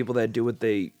 like people that do what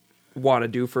they want to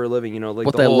do for a living, like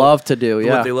What the they whole- love to do,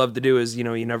 yeah. What they love to do is, you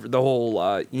never the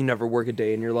whole you never work a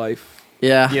day in your life.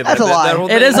 yeah, Yeah, That's a lie. whole it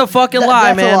thing. is a fucking lie,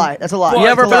 that's man. a lie. That's a lie. You Well,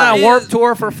 ever That's been a lie. on Warp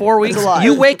Tour for 4 weeks? That's a lie.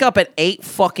 You wake up at 8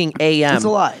 fucking a.m. That's a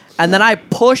lie. And then I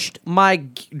pushed my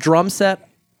drum set.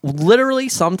 Literally,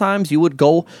 sometimes you would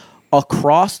go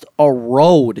across a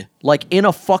road, like in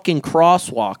a fucking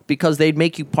crosswalk, because they'd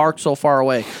make you park so far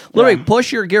away. Literally,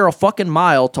 push your gear a fucking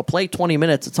mile to play 20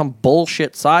 minutes at some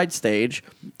bullshit side stage,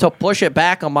 to push it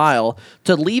back a mile,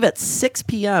 to leave at 6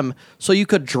 p.m. so you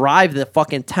could drive the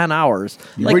fucking 10 hours.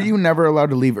 Like, Were you never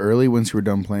allowed to leave early once you were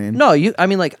done playing? no, I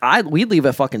mean, like, we'd leave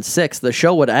at fucking 6. The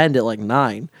show would end at like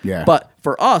 9. Yeah. But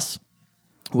for us,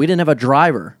 we didn't have a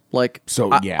driver. Like,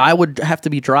 So, yeah. I would have to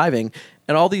be driving,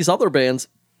 and all these other bands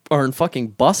are in fucking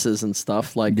buses and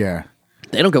stuff. Like, Yeah.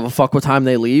 they don't give a fuck what time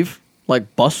they leave.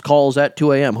 Like, bus calls at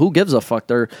 2 a.m. Who gives a fuck?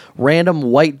 They're random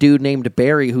white dude named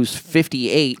Barry who's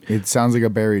 58, It sounds like a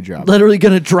berry job. literally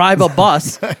gonna drive a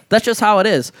bus. That's just how it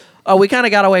is. Oh, we kind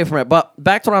of got away from it, but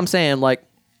back to what I'm saying. Like,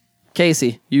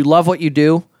 Casey, you love what you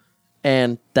do,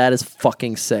 and that is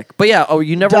fucking sick. But yeah,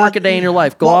 you never Doug, work a day in your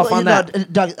life. Go well, off on you know,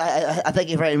 that. Doug, I thank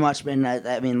you very much, man.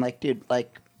 I mean, like, dude,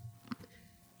 like,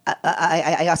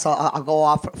 I guess I'll go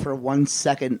off for 1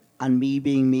 second on me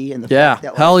being me and the Yeah, fact that,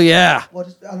 like, hell yeah. well,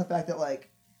 just on the fact that, like,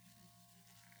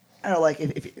 I don't know, like,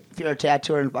 if you're a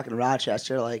tattooer in fucking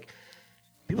Rochester, like,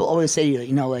 people always say to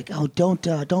you, like, oh,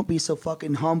 don't be so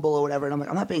fucking humble or whatever. And I'm like,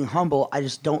 I'm not being humble. I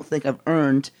just don't think I've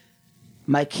earned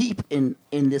my keep in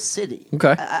this city.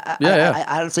 Okay. I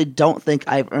honestly don't think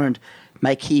I've earned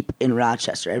my keep in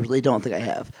Rochester. I really don't think I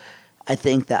have. I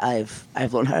think that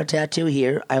I've learned how to tattoo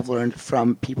here. I've learned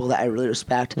from people that I really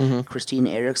respect. Christine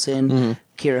Erickson,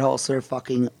 Kira Holzer,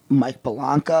 fucking Mike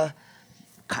Belanca,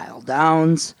 Kyle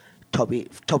Downs, Toby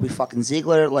fucking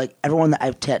Ziegler. Like, everyone that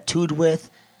I've tattooed with,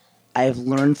 I've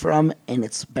learned from, and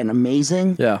it's been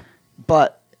amazing. Yeah.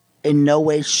 But in no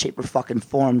way, shape, or fucking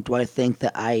form do I think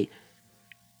that I've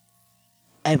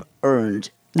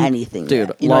earned anything. Dude,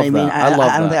 yet. You know love what I mean? that. I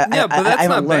love that. Yeah, but that's I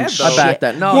haven't not learned bad, though. I back shit.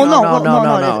 that.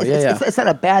 No. It's, Yeah, yeah. it's not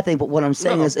a bad thing, but what I'm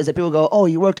saying No. is that people go, oh,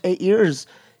 you worked 8 years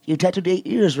you tattooed 8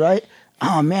 years, right?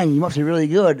 Oh man, you must be really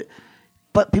good.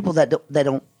 But people that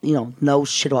don't know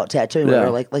shit about tattooing Yeah. are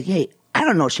like, hey, I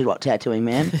don't know shit about tattooing,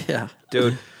 man. Yeah.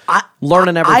 Dude.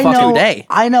 Learning every I fucking know, day.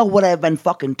 I know what I've been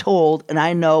fucking told, and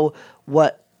I know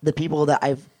what the people that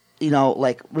I've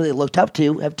like really looked up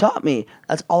to have taught me.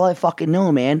 That's all I fucking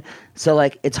know, man. So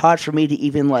like, it's hard for me to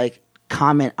even like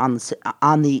comment on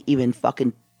the even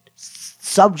fucking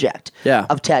subject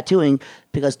of tattooing,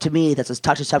 because to me that's a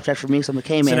touchy subject for me. So I'm like,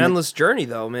 hey, It's man, an endless journey,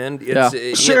 though, man. It's, Yeah.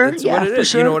 it's Yeah, what it for is.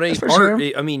 sure, You know what I mean? for Art.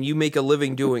 sure. I mean, you make a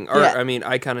living doing art. Yeah. I mean,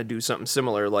 I kind of do something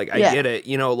similar. Like, I Yeah. get it.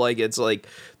 You know, like it's like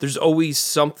there's always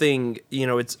something. You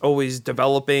know, it's always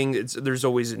developing. There's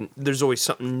always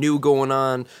something new going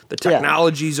on. The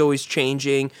technology's always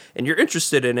changing, and you're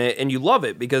interested in it, and you love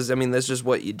it because I mean that's just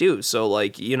what you do. So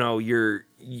like, you know,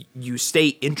 you stay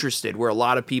interested, where a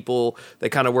lot of people that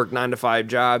kind of work 9-to-5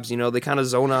 jobs, you know, they kind of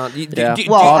zone out.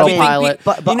 Autopilot.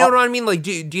 You know what I mean? Like,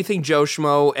 do you think Joe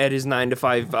Schmo at his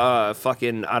 9-to-5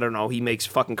 fucking, I don't know, he makes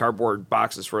fucking cardboard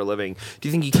boxes for a living? Do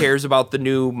you think he cares about the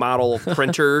new model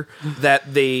printer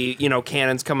that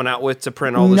Canon's coming out with to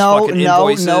print all this fucking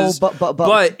invoices?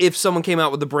 But if someone came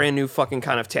out with a brand new fucking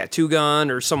kind of tattoo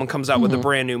gun, or someone comes out with a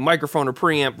brand new microphone or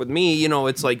preamp with me, you know,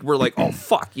 it's like, we're like, oh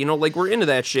fuck, you know, like we're into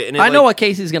that shit. And I know what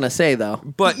Casey's gonna say though.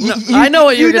 But no, I know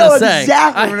what you're gonna say.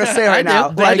 Exactly what I'm gonna say right now.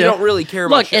 Like, you don't really care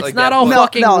about Look, shit it's like not that, all but-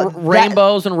 fucking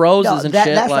rainbows and roses and shit.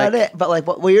 That's like, not it. But like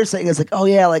what you're saying is like, oh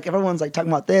yeah, like everyone's like talking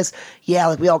about this. Yeah,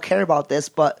 like we all care about this,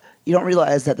 but you don't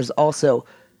realize that there's also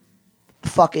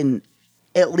fucking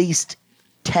at least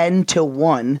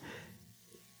 10-to-1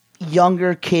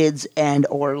 younger kids and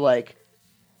or like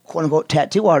quote unquote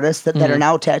tattoo artists that are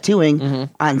now tattooing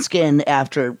on skin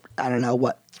after I don't know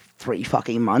what 3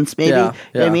 fucking months maybe. Yeah,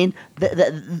 You know what I mean?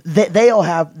 They all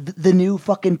have the new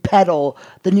fucking pedal,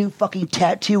 the new fucking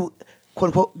tattoo quote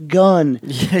unquote gun.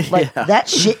 Like that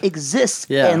shit exists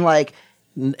and like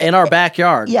in our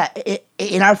backyard. Yeah,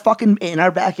 in our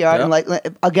backyard. Yep. And like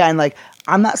again, like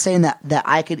I'm not saying that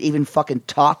I could even fucking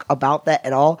talk about that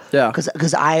at all. Yeah.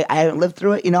 Because I haven't lived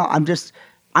through it. You know, I'm just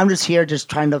here just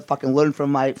trying to fucking learn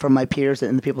from my peers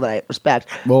and the people that I respect.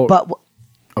 Well, but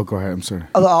oh, go ahead. I'm sorry.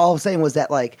 all I was saying was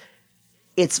that like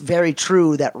it's very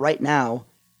true that right now,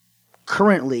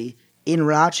 currently in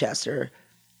Rochester,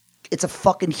 it's a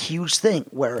fucking huge thing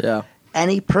where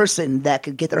any person that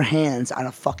could get their hands on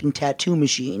a fucking tattoo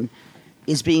machine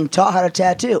is being taught how to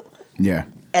tattoo. Yeah.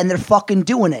 And they're fucking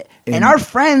doing it. And our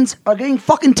friends are getting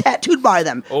fucking tattooed by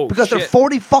them because they're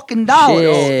 $40 fucking dollars.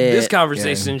 Shit. This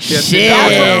conversation shifted. Shit.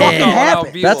 That's what fucking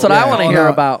happened. That's what I want to hear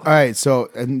about. All right. So,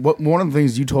 and one of the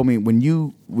things you told me when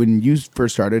you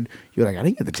first started, you're like, I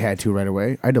didn't get the tattoo right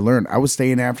away. I had to learn. I was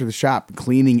staying after the shop,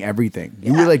 cleaning everything.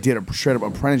 You really like did a straight up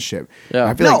apprenticeship. Yeah.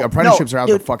 I feel like apprenticeships are out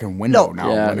the fucking window now.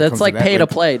 Yeah, when it that's comes to like that. pay to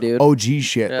play, dude. OG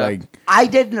shit. Yeah. Like, I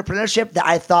did an apprenticeship that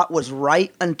I thought was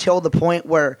right until the point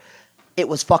where it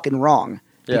was fucking wrong.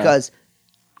 Yeah. Because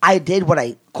I did what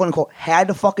I quote unquote had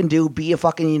to fucking do, be a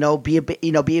fucking,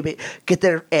 get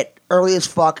there at early as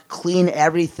fuck, clean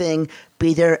everything,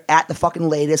 be there at the fucking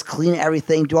latest, clean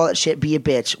everything, do all that shit, be a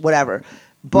bitch, whatever.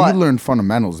 But you learn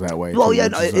fundamentals that way. well, too, yeah,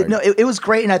 which is like- it was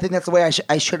great, and I think that's the way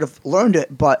I should have learned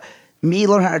it. But me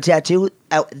learning how to tattoo,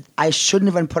 I shouldn't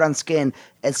have been put on skin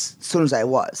as soon as I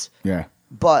was. Yeah.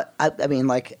 But I mean,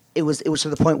 like it was to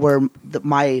the point where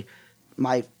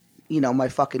my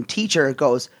fucking teacher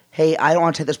goes, "Hey, I don't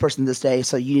want to take this person this day,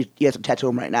 so you have to tattoo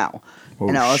him right now." Oh,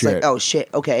 and I was shit. like, "Oh shit,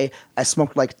 okay." I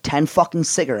smoked like 10 fucking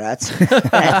cigarettes, and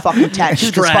I fucking tattooed this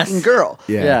Stress. fucking girl.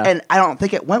 Yeah. And I don't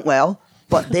think it went well,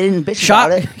 but they didn't bitch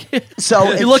Shout- about it.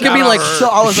 So You look at me like, so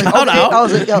I was like, shout okay. out. I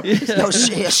was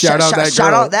like, shout out that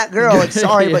shout girl. out that girl. Like,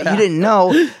 sorry, but Yeah. you didn't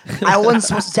know I wasn't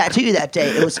supposed to tattoo you that day.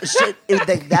 It was shit.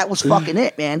 That was fucking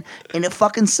it, man, and it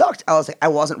fucking sucked. I was like, I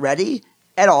wasn't ready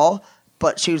at all.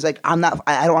 But she was like, I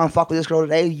don't want to fuck with this girl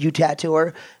today. You tattoo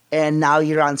her, and now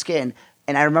you're on skin.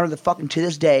 And I remember to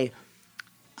this day,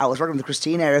 I was working with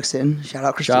Christine Erickson. Shout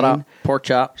out, Christine. Shout out, pork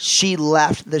chop. She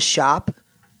left the shop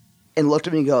and looked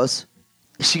at me and goes,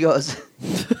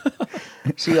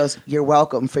 "You're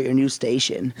welcome for your new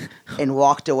station," and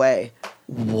walked away.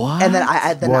 What? And then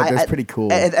That's pretty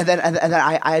cool. And then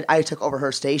I took over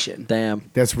her station. Damn.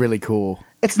 That's really cool.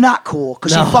 It's not cool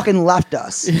because No. she fucking left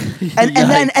us.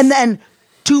 and then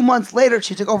 2 months later,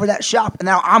 she took over that shop, and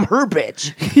now I'm her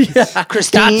bitch.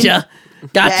 Christine, Gotcha.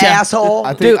 you asshole.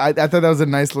 I Dude. think I thought that was a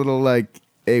nice little like,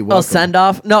 hey, welcome. Oh, send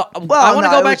off? No, I want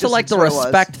to no, go it back was to just- like the that's what it was.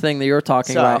 respect thing that you were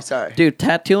talking Sorry, about. sorry. Dude,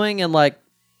 tattooing and like,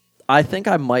 I think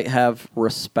I might have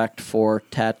respect for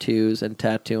tattoos and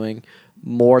tattooing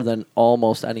more than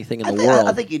almost anything in the world.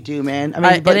 I think you do, man. I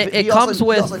mean, but it you comes also,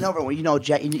 with. You also know everyone. You know,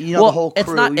 you know the whole crew.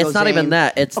 It's not even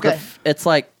that. It's it's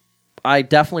like I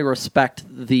definitely respect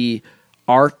the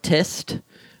artist,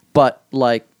 but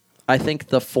like I think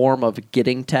the form of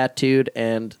getting tattooed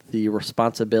and the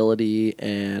responsibility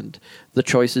and the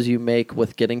choices you make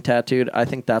with getting tattooed, I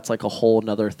think that's like a whole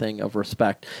nother thing of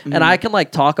respect. Mm-hmm. And I can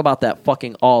like talk about that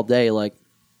fucking all day. Like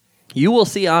you will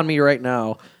see on me right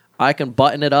now, I can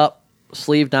button it up,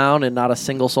 sleeve down, and not a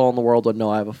single soul in the world would know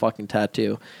I have a fucking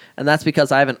tattoo. And that's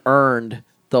because I haven't earned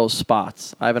those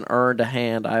spots. I haven't earned a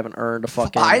hand. I haven't earned a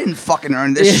fucking... I didn't fucking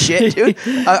earn this shit, dude.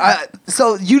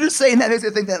 So you just saying that makes me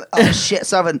think that, oh shit,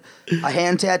 so I have a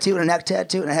hand tattoo and a neck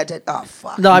tattoo and a head tattoo. Oh,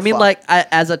 fuck. No, I mean, like,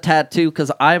 as a tattoo,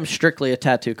 because I am strictly a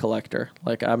tattoo collector.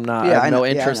 Like, I'm not... I have no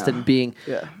interest in being...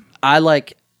 Yeah. I,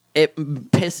 like... It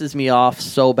pisses me off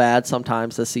so bad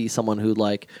sometimes to see someone who,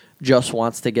 like, just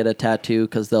wants to get a tattoo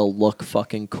because they'll look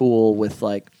fucking cool with,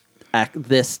 like,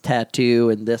 this tattoo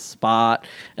in this spot,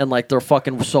 and like they're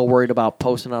fucking so worried about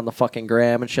posting on the fucking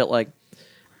gram and shit. Like,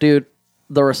 dude,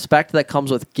 the respect that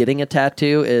comes with getting a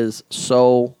tattoo is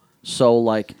so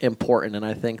like important, and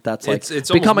I think that's like it's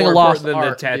becoming a lost lost than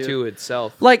art, the tattoo dude.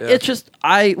 itself. Like it's just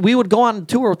we would go on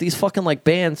tour with these fucking like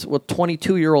bands with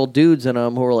 22-year-old dudes in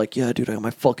them who are like, yeah, dude, I got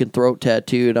my fucking throat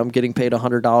tattooed. I'm getting paid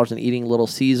 $100 and eating Little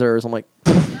Caesars. I'm like,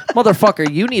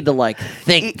 motherfucker, you need to like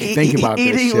think about this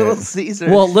eating shit. Little Caesars.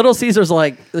 Well, Little Caesars,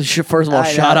 like, first of all,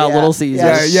 shout out Little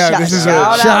Caesars. Yeah, this is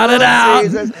shout it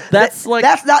out. That's like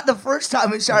that's not the first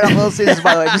time we shout out Little Caesars,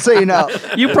 by the way, just so you know.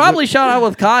 You probably shout out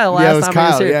with Kyle last it was time Kyle,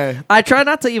 he was here. yeah. I try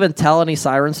not to even tell any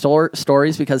siren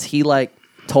stories because he like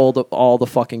told all the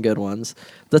fucking good ones.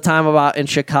 The time about in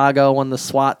Chicago when the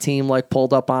SWAT team like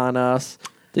pulled up on us.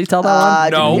 Did he tell that one? I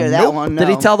didn't hear that one. No.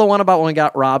 Did he tell the one about when we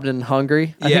got robbed in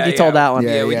Hungary? I think he told that one.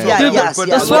 Yeah, we told Yeah, that. yes, But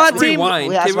yes. The SWAT let's team- rewind.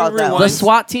 We asked Can we about that one. The rewind?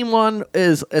 SWAT team one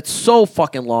it's so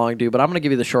fucking long, dude, but I'm going to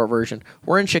give you the short version.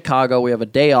 We're in Chicago. We have a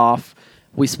day off.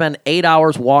 We spend 8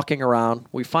 hours walking around.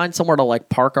 We find somewhere to like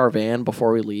park our van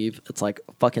before we leave. It's like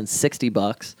fucking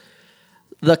 $60.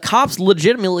 The cops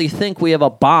legitimately think we have a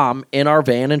bomb in our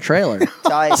van and trailer.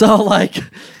 Tight. So like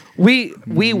we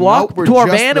walk we're to our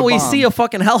just van the and we bomb. see a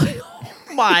fucking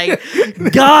Oh my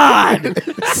God!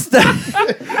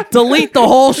 Delete the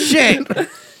whole shit.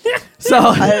 So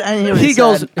I didn't hear what he he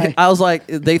goes. said. I was like,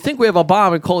 they think we have a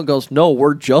bomb, and Colin goes, "No,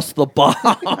 we're just the bomb."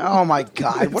 Oh my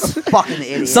God, what a fucking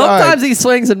idiot. Sometimes he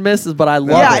swings and misses, but I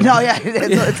love yeah, it. no, yeah,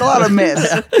 it's a lot of miss.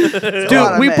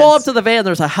 Dude, we pull up to the van.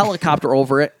 There's a helicopter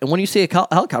over it, and when you see a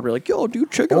helicopter, you're like, "Yo,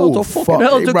 dude, check it out! It's a fucking fuck.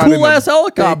 it's They a brought in cool ass the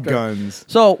helicopter." big guns.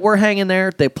 So we're hanging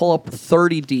there. They pull up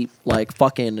 30 deep, like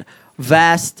fucking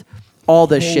vest, all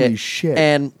this Holy shit.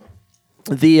 and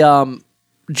the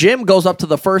Jim goes up to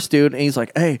the first dude and he's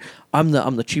like, "Hey, I'm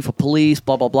the chief of police."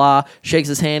 Blah blah blah. Shakes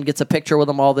his hand, gets a picture with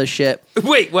him. All this shit.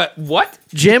 Wait, what?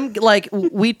 Jim, like,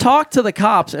 we talked to the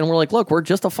cops and we're like, "Look, we're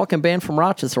just a fucking band from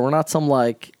Rochester. We're not some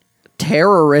like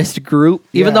terrorist group."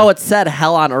 Even Yeah. though it said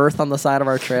 "Hell on Earth" on the side of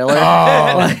our trailer.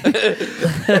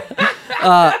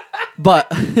 But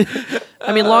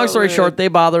I mean, long story short, they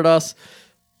bothered us.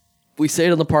 We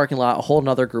stayed in the parking lot. A whole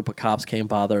nother group of cops came,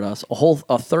 bothered us.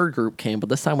 A third group came, but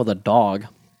this time with a dog.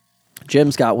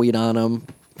 Jim's got weed on him.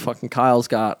 Fucking Kyle's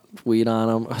got weed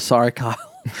on him. Sorry, Kyle.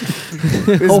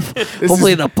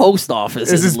 Hopefully the post office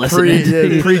This is is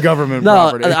listening. pre-government No,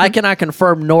 property. I cannot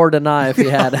confirm nor deny if he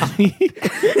had any.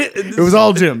 It was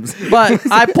all Jim's. But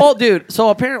I pulled, dude. So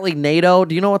apparently NATO,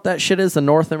 do you know what that shit is? The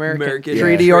North American American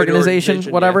Treaty Trade Organization,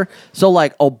 Organization, whatever. So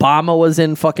like Obama was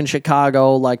in fucking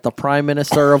Chicago, like the prime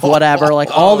minister of whatever,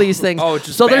 like all these things. Oh,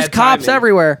 just so there's bad cops timing.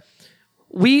 everywhere.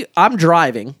 I'm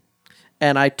driving.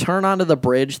 And I turn onto the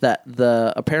bridge that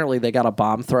apparently they got a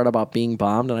bomb threat about being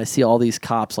bombed, and I see all these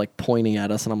cops like pointing at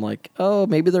us, and I'm like, oh,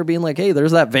 maybe they're being like, hey,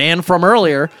 there's that van from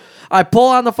earlier. I pull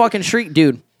on the fucking street,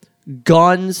 dude.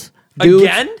 Guns.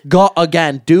 Dudes,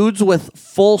 again, dudes with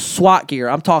full SWAT gear.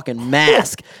 I'm talking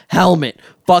mask, helmet,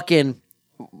 fucking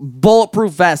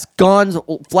bulletproof vest, guns,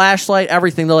 flashlight,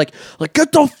 everything. They're like,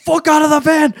 get the fuck out of the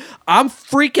van. I'm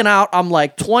freaking out. I'm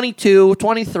like 22,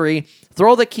 23.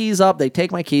 Throw the keys up. They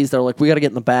take my keys. They're like, we got to get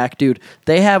in the back. Dude,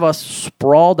 they have us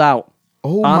sprawled out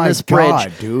Oh on my this bridge.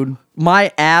 God, dude.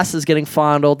 My ass is getting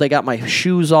fondled. They got my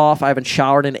shoes off. I haven't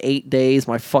showered in 8 days.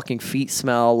 My fucking feet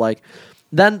smell like...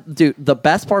 Then, dude, the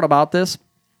best part about this,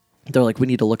 they're like, we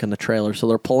need to look in the trailer. So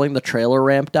they're pulling the trailer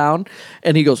ramp down.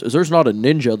 And he goes, there's not a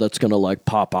ninja that's going to, like,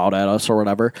 pop out at us or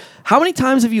whatever. How many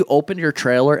times have you opened your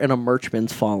trailer and a merch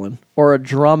bin's fallen? Or a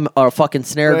drum, or a fucking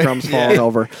snare drum's fallen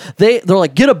over? They're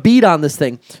like, get a beat on this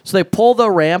thing. So they pull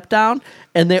the ramp down,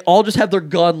 and they all just have their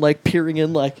gun, like, peering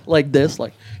in like this,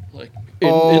 like... like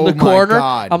Oh in the my corner.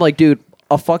 God. I'm like, dude,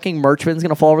 a fucking merch bin's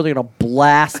gonna fall over. They're gonna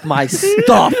blast my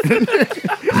stuff.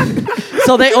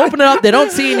 So they open it up. They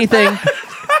don't see anything.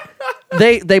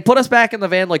 They put us back in the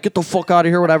van, like, get the fuck out of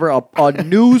here, whatever. A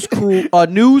news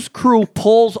crew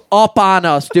pulls up on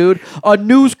us, dude. A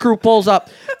news crew pulls up.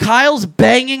 Kyle's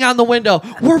banging on the window.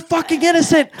 We're fucking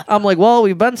innocent. I'm like, well,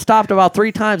 we've been stopped about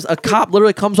 3 times. A cop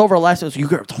literally comes over last and says, you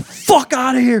get the fuck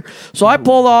out of here. So I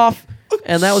pulled off,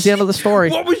 and that was the end of the story.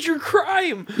 What was your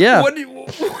crime? Yeah. What did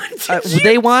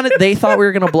They thought we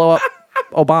were gonna blow up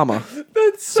Obama.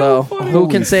 That's so So funny. who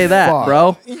can say that, fuck.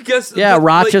 bro? You guess, Yeah, but,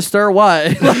 like, Rochester,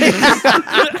 what?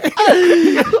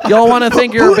 Y'all want to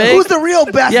think you're big? Who's the real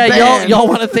best Yeah, band? y'all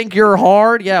want to think you're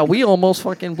hard? Yeah, we almost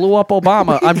fucking blew up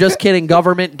Obama. I'm just kidding.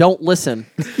 Government, don't listen.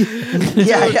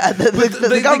 Yeah.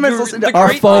 The government's listening to the Our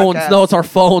great phones. podcast. No, it's our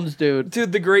phones, dude.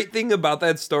 Dude, the great thing about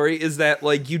that story is that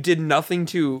like you did nothing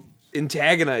to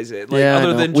antagonize it. Like Yeah, I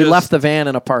other know. than we just, left the van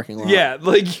in a parking lot. Yeah,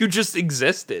 like you just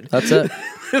existed. That's it.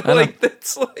 like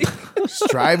that's like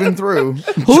Striving through.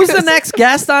 Who's the next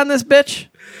guest on this bitch?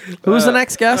 Who's the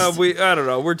next guest? I don't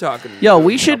know. We're talking. Yo,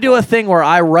 we should do a thing where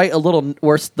I write a little,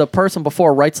 where the person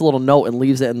before writes a little note and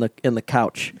leaves it in the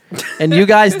couch, and you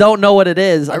guys don't know what it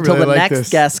is until really the like next this.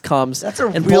 guest comes That's a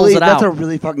and really pulls it that's out. a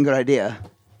really fucking good idea.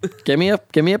 Give me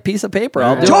a piece of paper.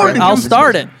 I'll do Jordan, it. I'll give me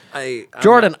start it. I'm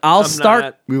Jordan, not- I'll I'm start-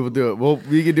 not We will do it. Well,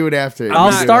 we can do it after. I'll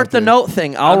We can do it start the after. note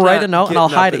thing. I'll I'm write not a note and I'll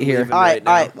getting up hide it and here. leaving. All right,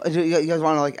 Right all right. You guys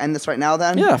want to like end this right now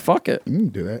then? Yeah, fuck it. You can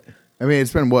do that. I mean,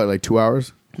 it's been what, like 2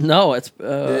 hours? No, it's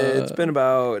It's been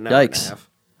about an hour and a yikes. half.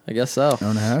 I guess so. Hour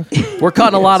and a half? We're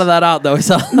cutting a lot of that out though.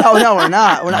 So No, we're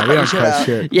not. We're not. We don't cutting cut out.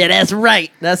 shit. yeah, that's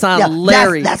right. That's on Yeah,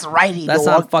 Larry. That's righty. That's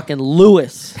dog. on fucking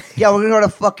Lewis. Yeah, we're gonna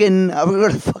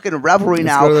go to fucking revelry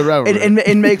now. go to the revelry.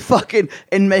 and make fucking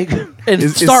and make. And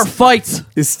Is- start is- fights.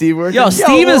 Is Steve working? Yo,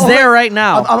 Steve is well, there right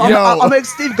now. I'll make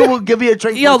Steve go give me a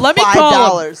drink. Yo, for let me $5.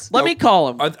 call him. Let me call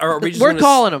him. Are we just We're gonna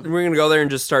calling him. We're gonna go there and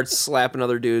just start slapping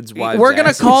other dudes' wives. We're gonna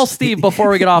asses? call Steve before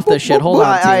we get off this shit. Hold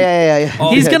on. Yeah.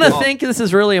 Oh, He's okay, gonna cool. think this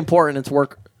is really important. It's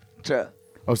work. True.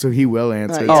 Oh, so he will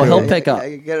answer. Oh, too. he'll pick up.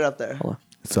 Yeah, get it up there.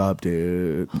 What's up,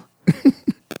 dude?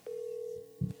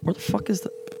 Where the fuck is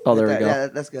the? Oh, there we go. Yeah,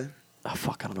 that's good. Oh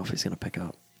fuck! I don't know if he's gonna pick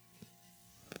up.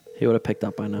 He would have picked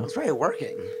up by now. It's probably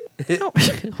working.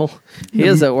 Well, he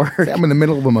is at work. I'm in the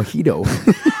middle of a mojito.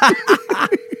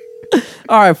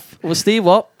 All right, well, Steve.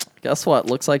 Well, guess what?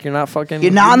 Looks like you're not fucking.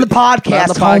 You're not on the podcast,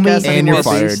 homie. And you're Missed-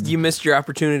 fired. You missed your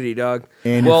opportunity, dog.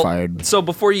 And you're fired. So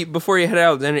before you head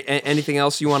out, anything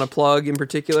else you want to plug in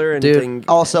particular? Dude. Anything?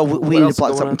 Also, we What need to else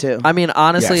plug going something too. I mean,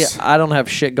 honestly, Yes. I don't have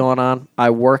shit going on. I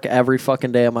work every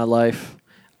fucking day of my life.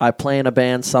 I play in a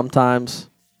band sometimes.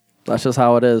 That's just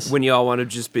how it is. When you all want to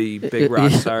just be big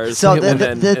rock stars, So and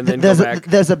then there's go back.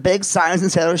 there's a big Sirens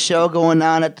and Sailors show going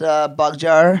on at Bug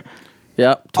Jar.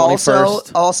 Yep.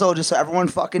 21st. Also, just so everyone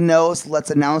fucking knows,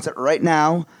 let's announce it right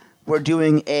now. We're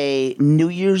doing a New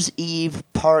Year's Eve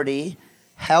party,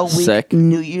 Hell Week Sick.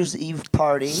 New Year's Eve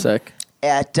party Sick.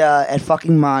 at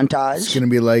fucking Montage. It's gonna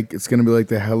be like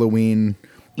the Halloween.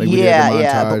 Like we did yeah, the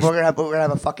yeah. montage. But we're gonna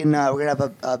have a fucking we're gonna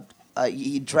have a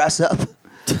you dress up.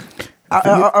 What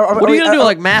are you gonna do?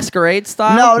 Like masquerade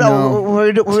style? No. What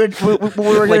we're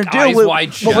gonna Like do. eyes what wide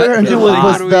what shut we're gonna do and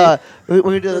was loud. we're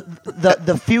gonna do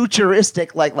the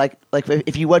futuristic like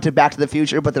if you went to Back to the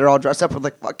Future, but they're all dressed up with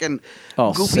like fucking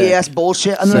Oh, goofy sick. ass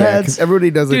bullshit on So, their yeah, 'cause heads.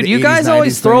 everybody does like Dude, the you 80s, guys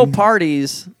always 90s throw thing.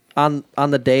 parties on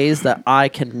the days that I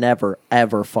can never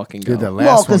ever fucking go. Dude, the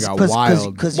last one got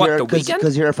wild. because What, the weekend?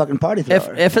 you're a fucking party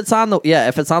thrower. if it's on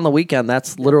the weekend,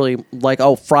 that's literally like,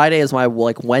 oh, Friday is my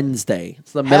like Wednesday.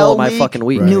 It's the middle Hell of my Week, fucking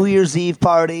week. Right. New Year's Eve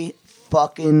party,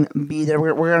 fucking be there.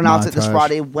 We're gonna announce it this Montage.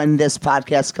 Friday when this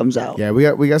podcast comes out. Yeah, we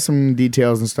got some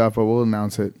details and stuff, but we'll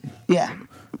announce it. Yeah.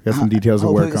 We got some details to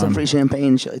Hopefully work get some on. free champagne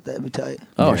and shit like that. Be tight.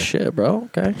 Oh Yeah. shit, bro.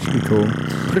 Okay. Be cool.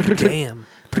 Damn.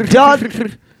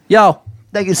 Doug, Yo,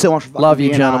 thank you so much for fucking love you,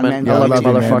 being gentlemen. on, man. I love you, you,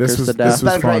 man. motherfuckers This was- to death. It's been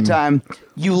a was great fun. time.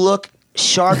 You look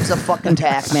sharp as a fucking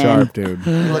tack, man. Sharp, dude.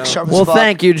 You look sharp as Well, fuck.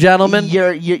 thank you, gentlemen.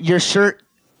 Your shirt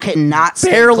cannot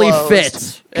stay Barely closed.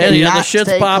 fits. And yeah, the Cannot shit's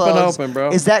stay popping closed. open, bro.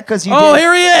 Is that because you? Oh, did-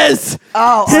 here he is.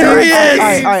 Oh, Here all right, he all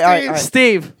is. right, all right.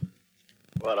 Steve.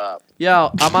 What up?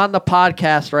 Yo, I'm on the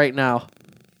podcast right now.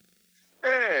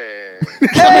 Hey.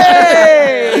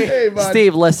 Hey, bud.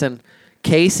 Steve, listen.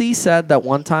 Casey said that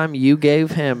one time you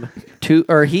gave him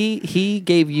he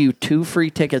gave you 2 free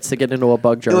tickets to get into a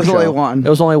Bug Jar It was show. only one. It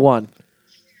was only one.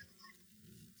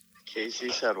 Casey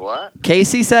said what?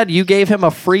 Casey said you gave him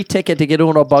a free ticket to get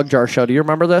into a Bug Jar show. Do you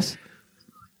remember this?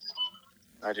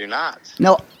 I do not.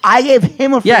 No, I gave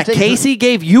him a free Yeah, ticket. Casey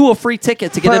gave you a free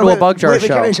ticket to get into a Bug Jar wait,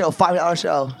 show. $5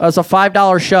 show. It was a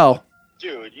 $5 show.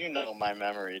 Dude, you know my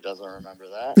memory doesn't remember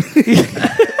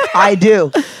that. I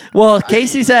do. Well,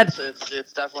 Casey said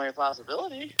It's definitely a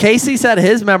possibility.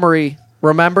 his memory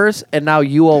remembers, and now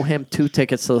you owe him 2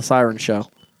 tickets to the Siren show.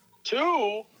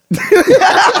 2?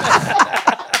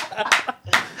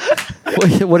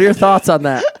 What are your thoughts on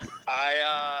that?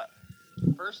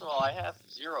 First of all, I have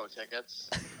 0 tickets.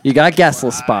 You got guest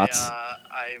list spots.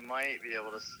 I might be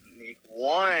able to sneak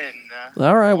 1.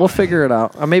 All right, we'll figure it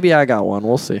out. Maybe I got one.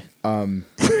 We'll see.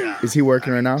 Is he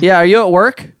working right now? Yeah, are you at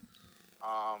work?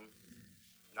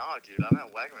 No, dude, I'm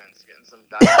at Wegmans getting some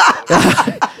Diet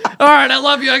Coke. All right, I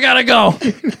love you. I gotta go.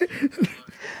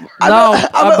 I'm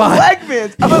at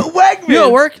Wegmans. I'm at Wegmans. You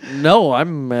at work? No,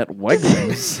 I'm at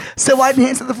Wegmans. So why didn't you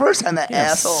answer the first time, that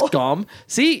asshole? Scum.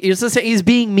 See, he's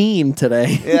being mean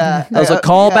today. Yeah. That was a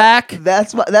callback.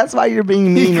 That's why you're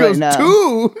being mean He right goes, now.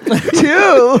 2?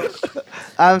 2.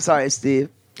 I'm sorry, Steve.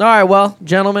 All right, well,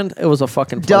 gentlemen, it was a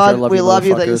fucking pleasure. Doug, we love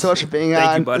you. Thank you so motherfuckers. much for being Thank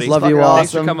on. you, buddy. This is Love you fucking all.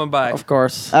 Thanks for awesome. coming by. Of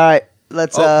course. All right,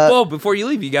 let's. Whoa, before you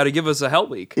leave, you got to give us a Hell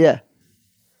Week. Yeah.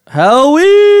 Hell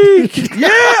Week.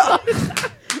 Yeah.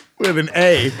 With an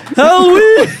A. Hell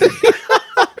Week.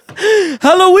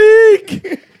 Hell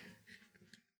Week.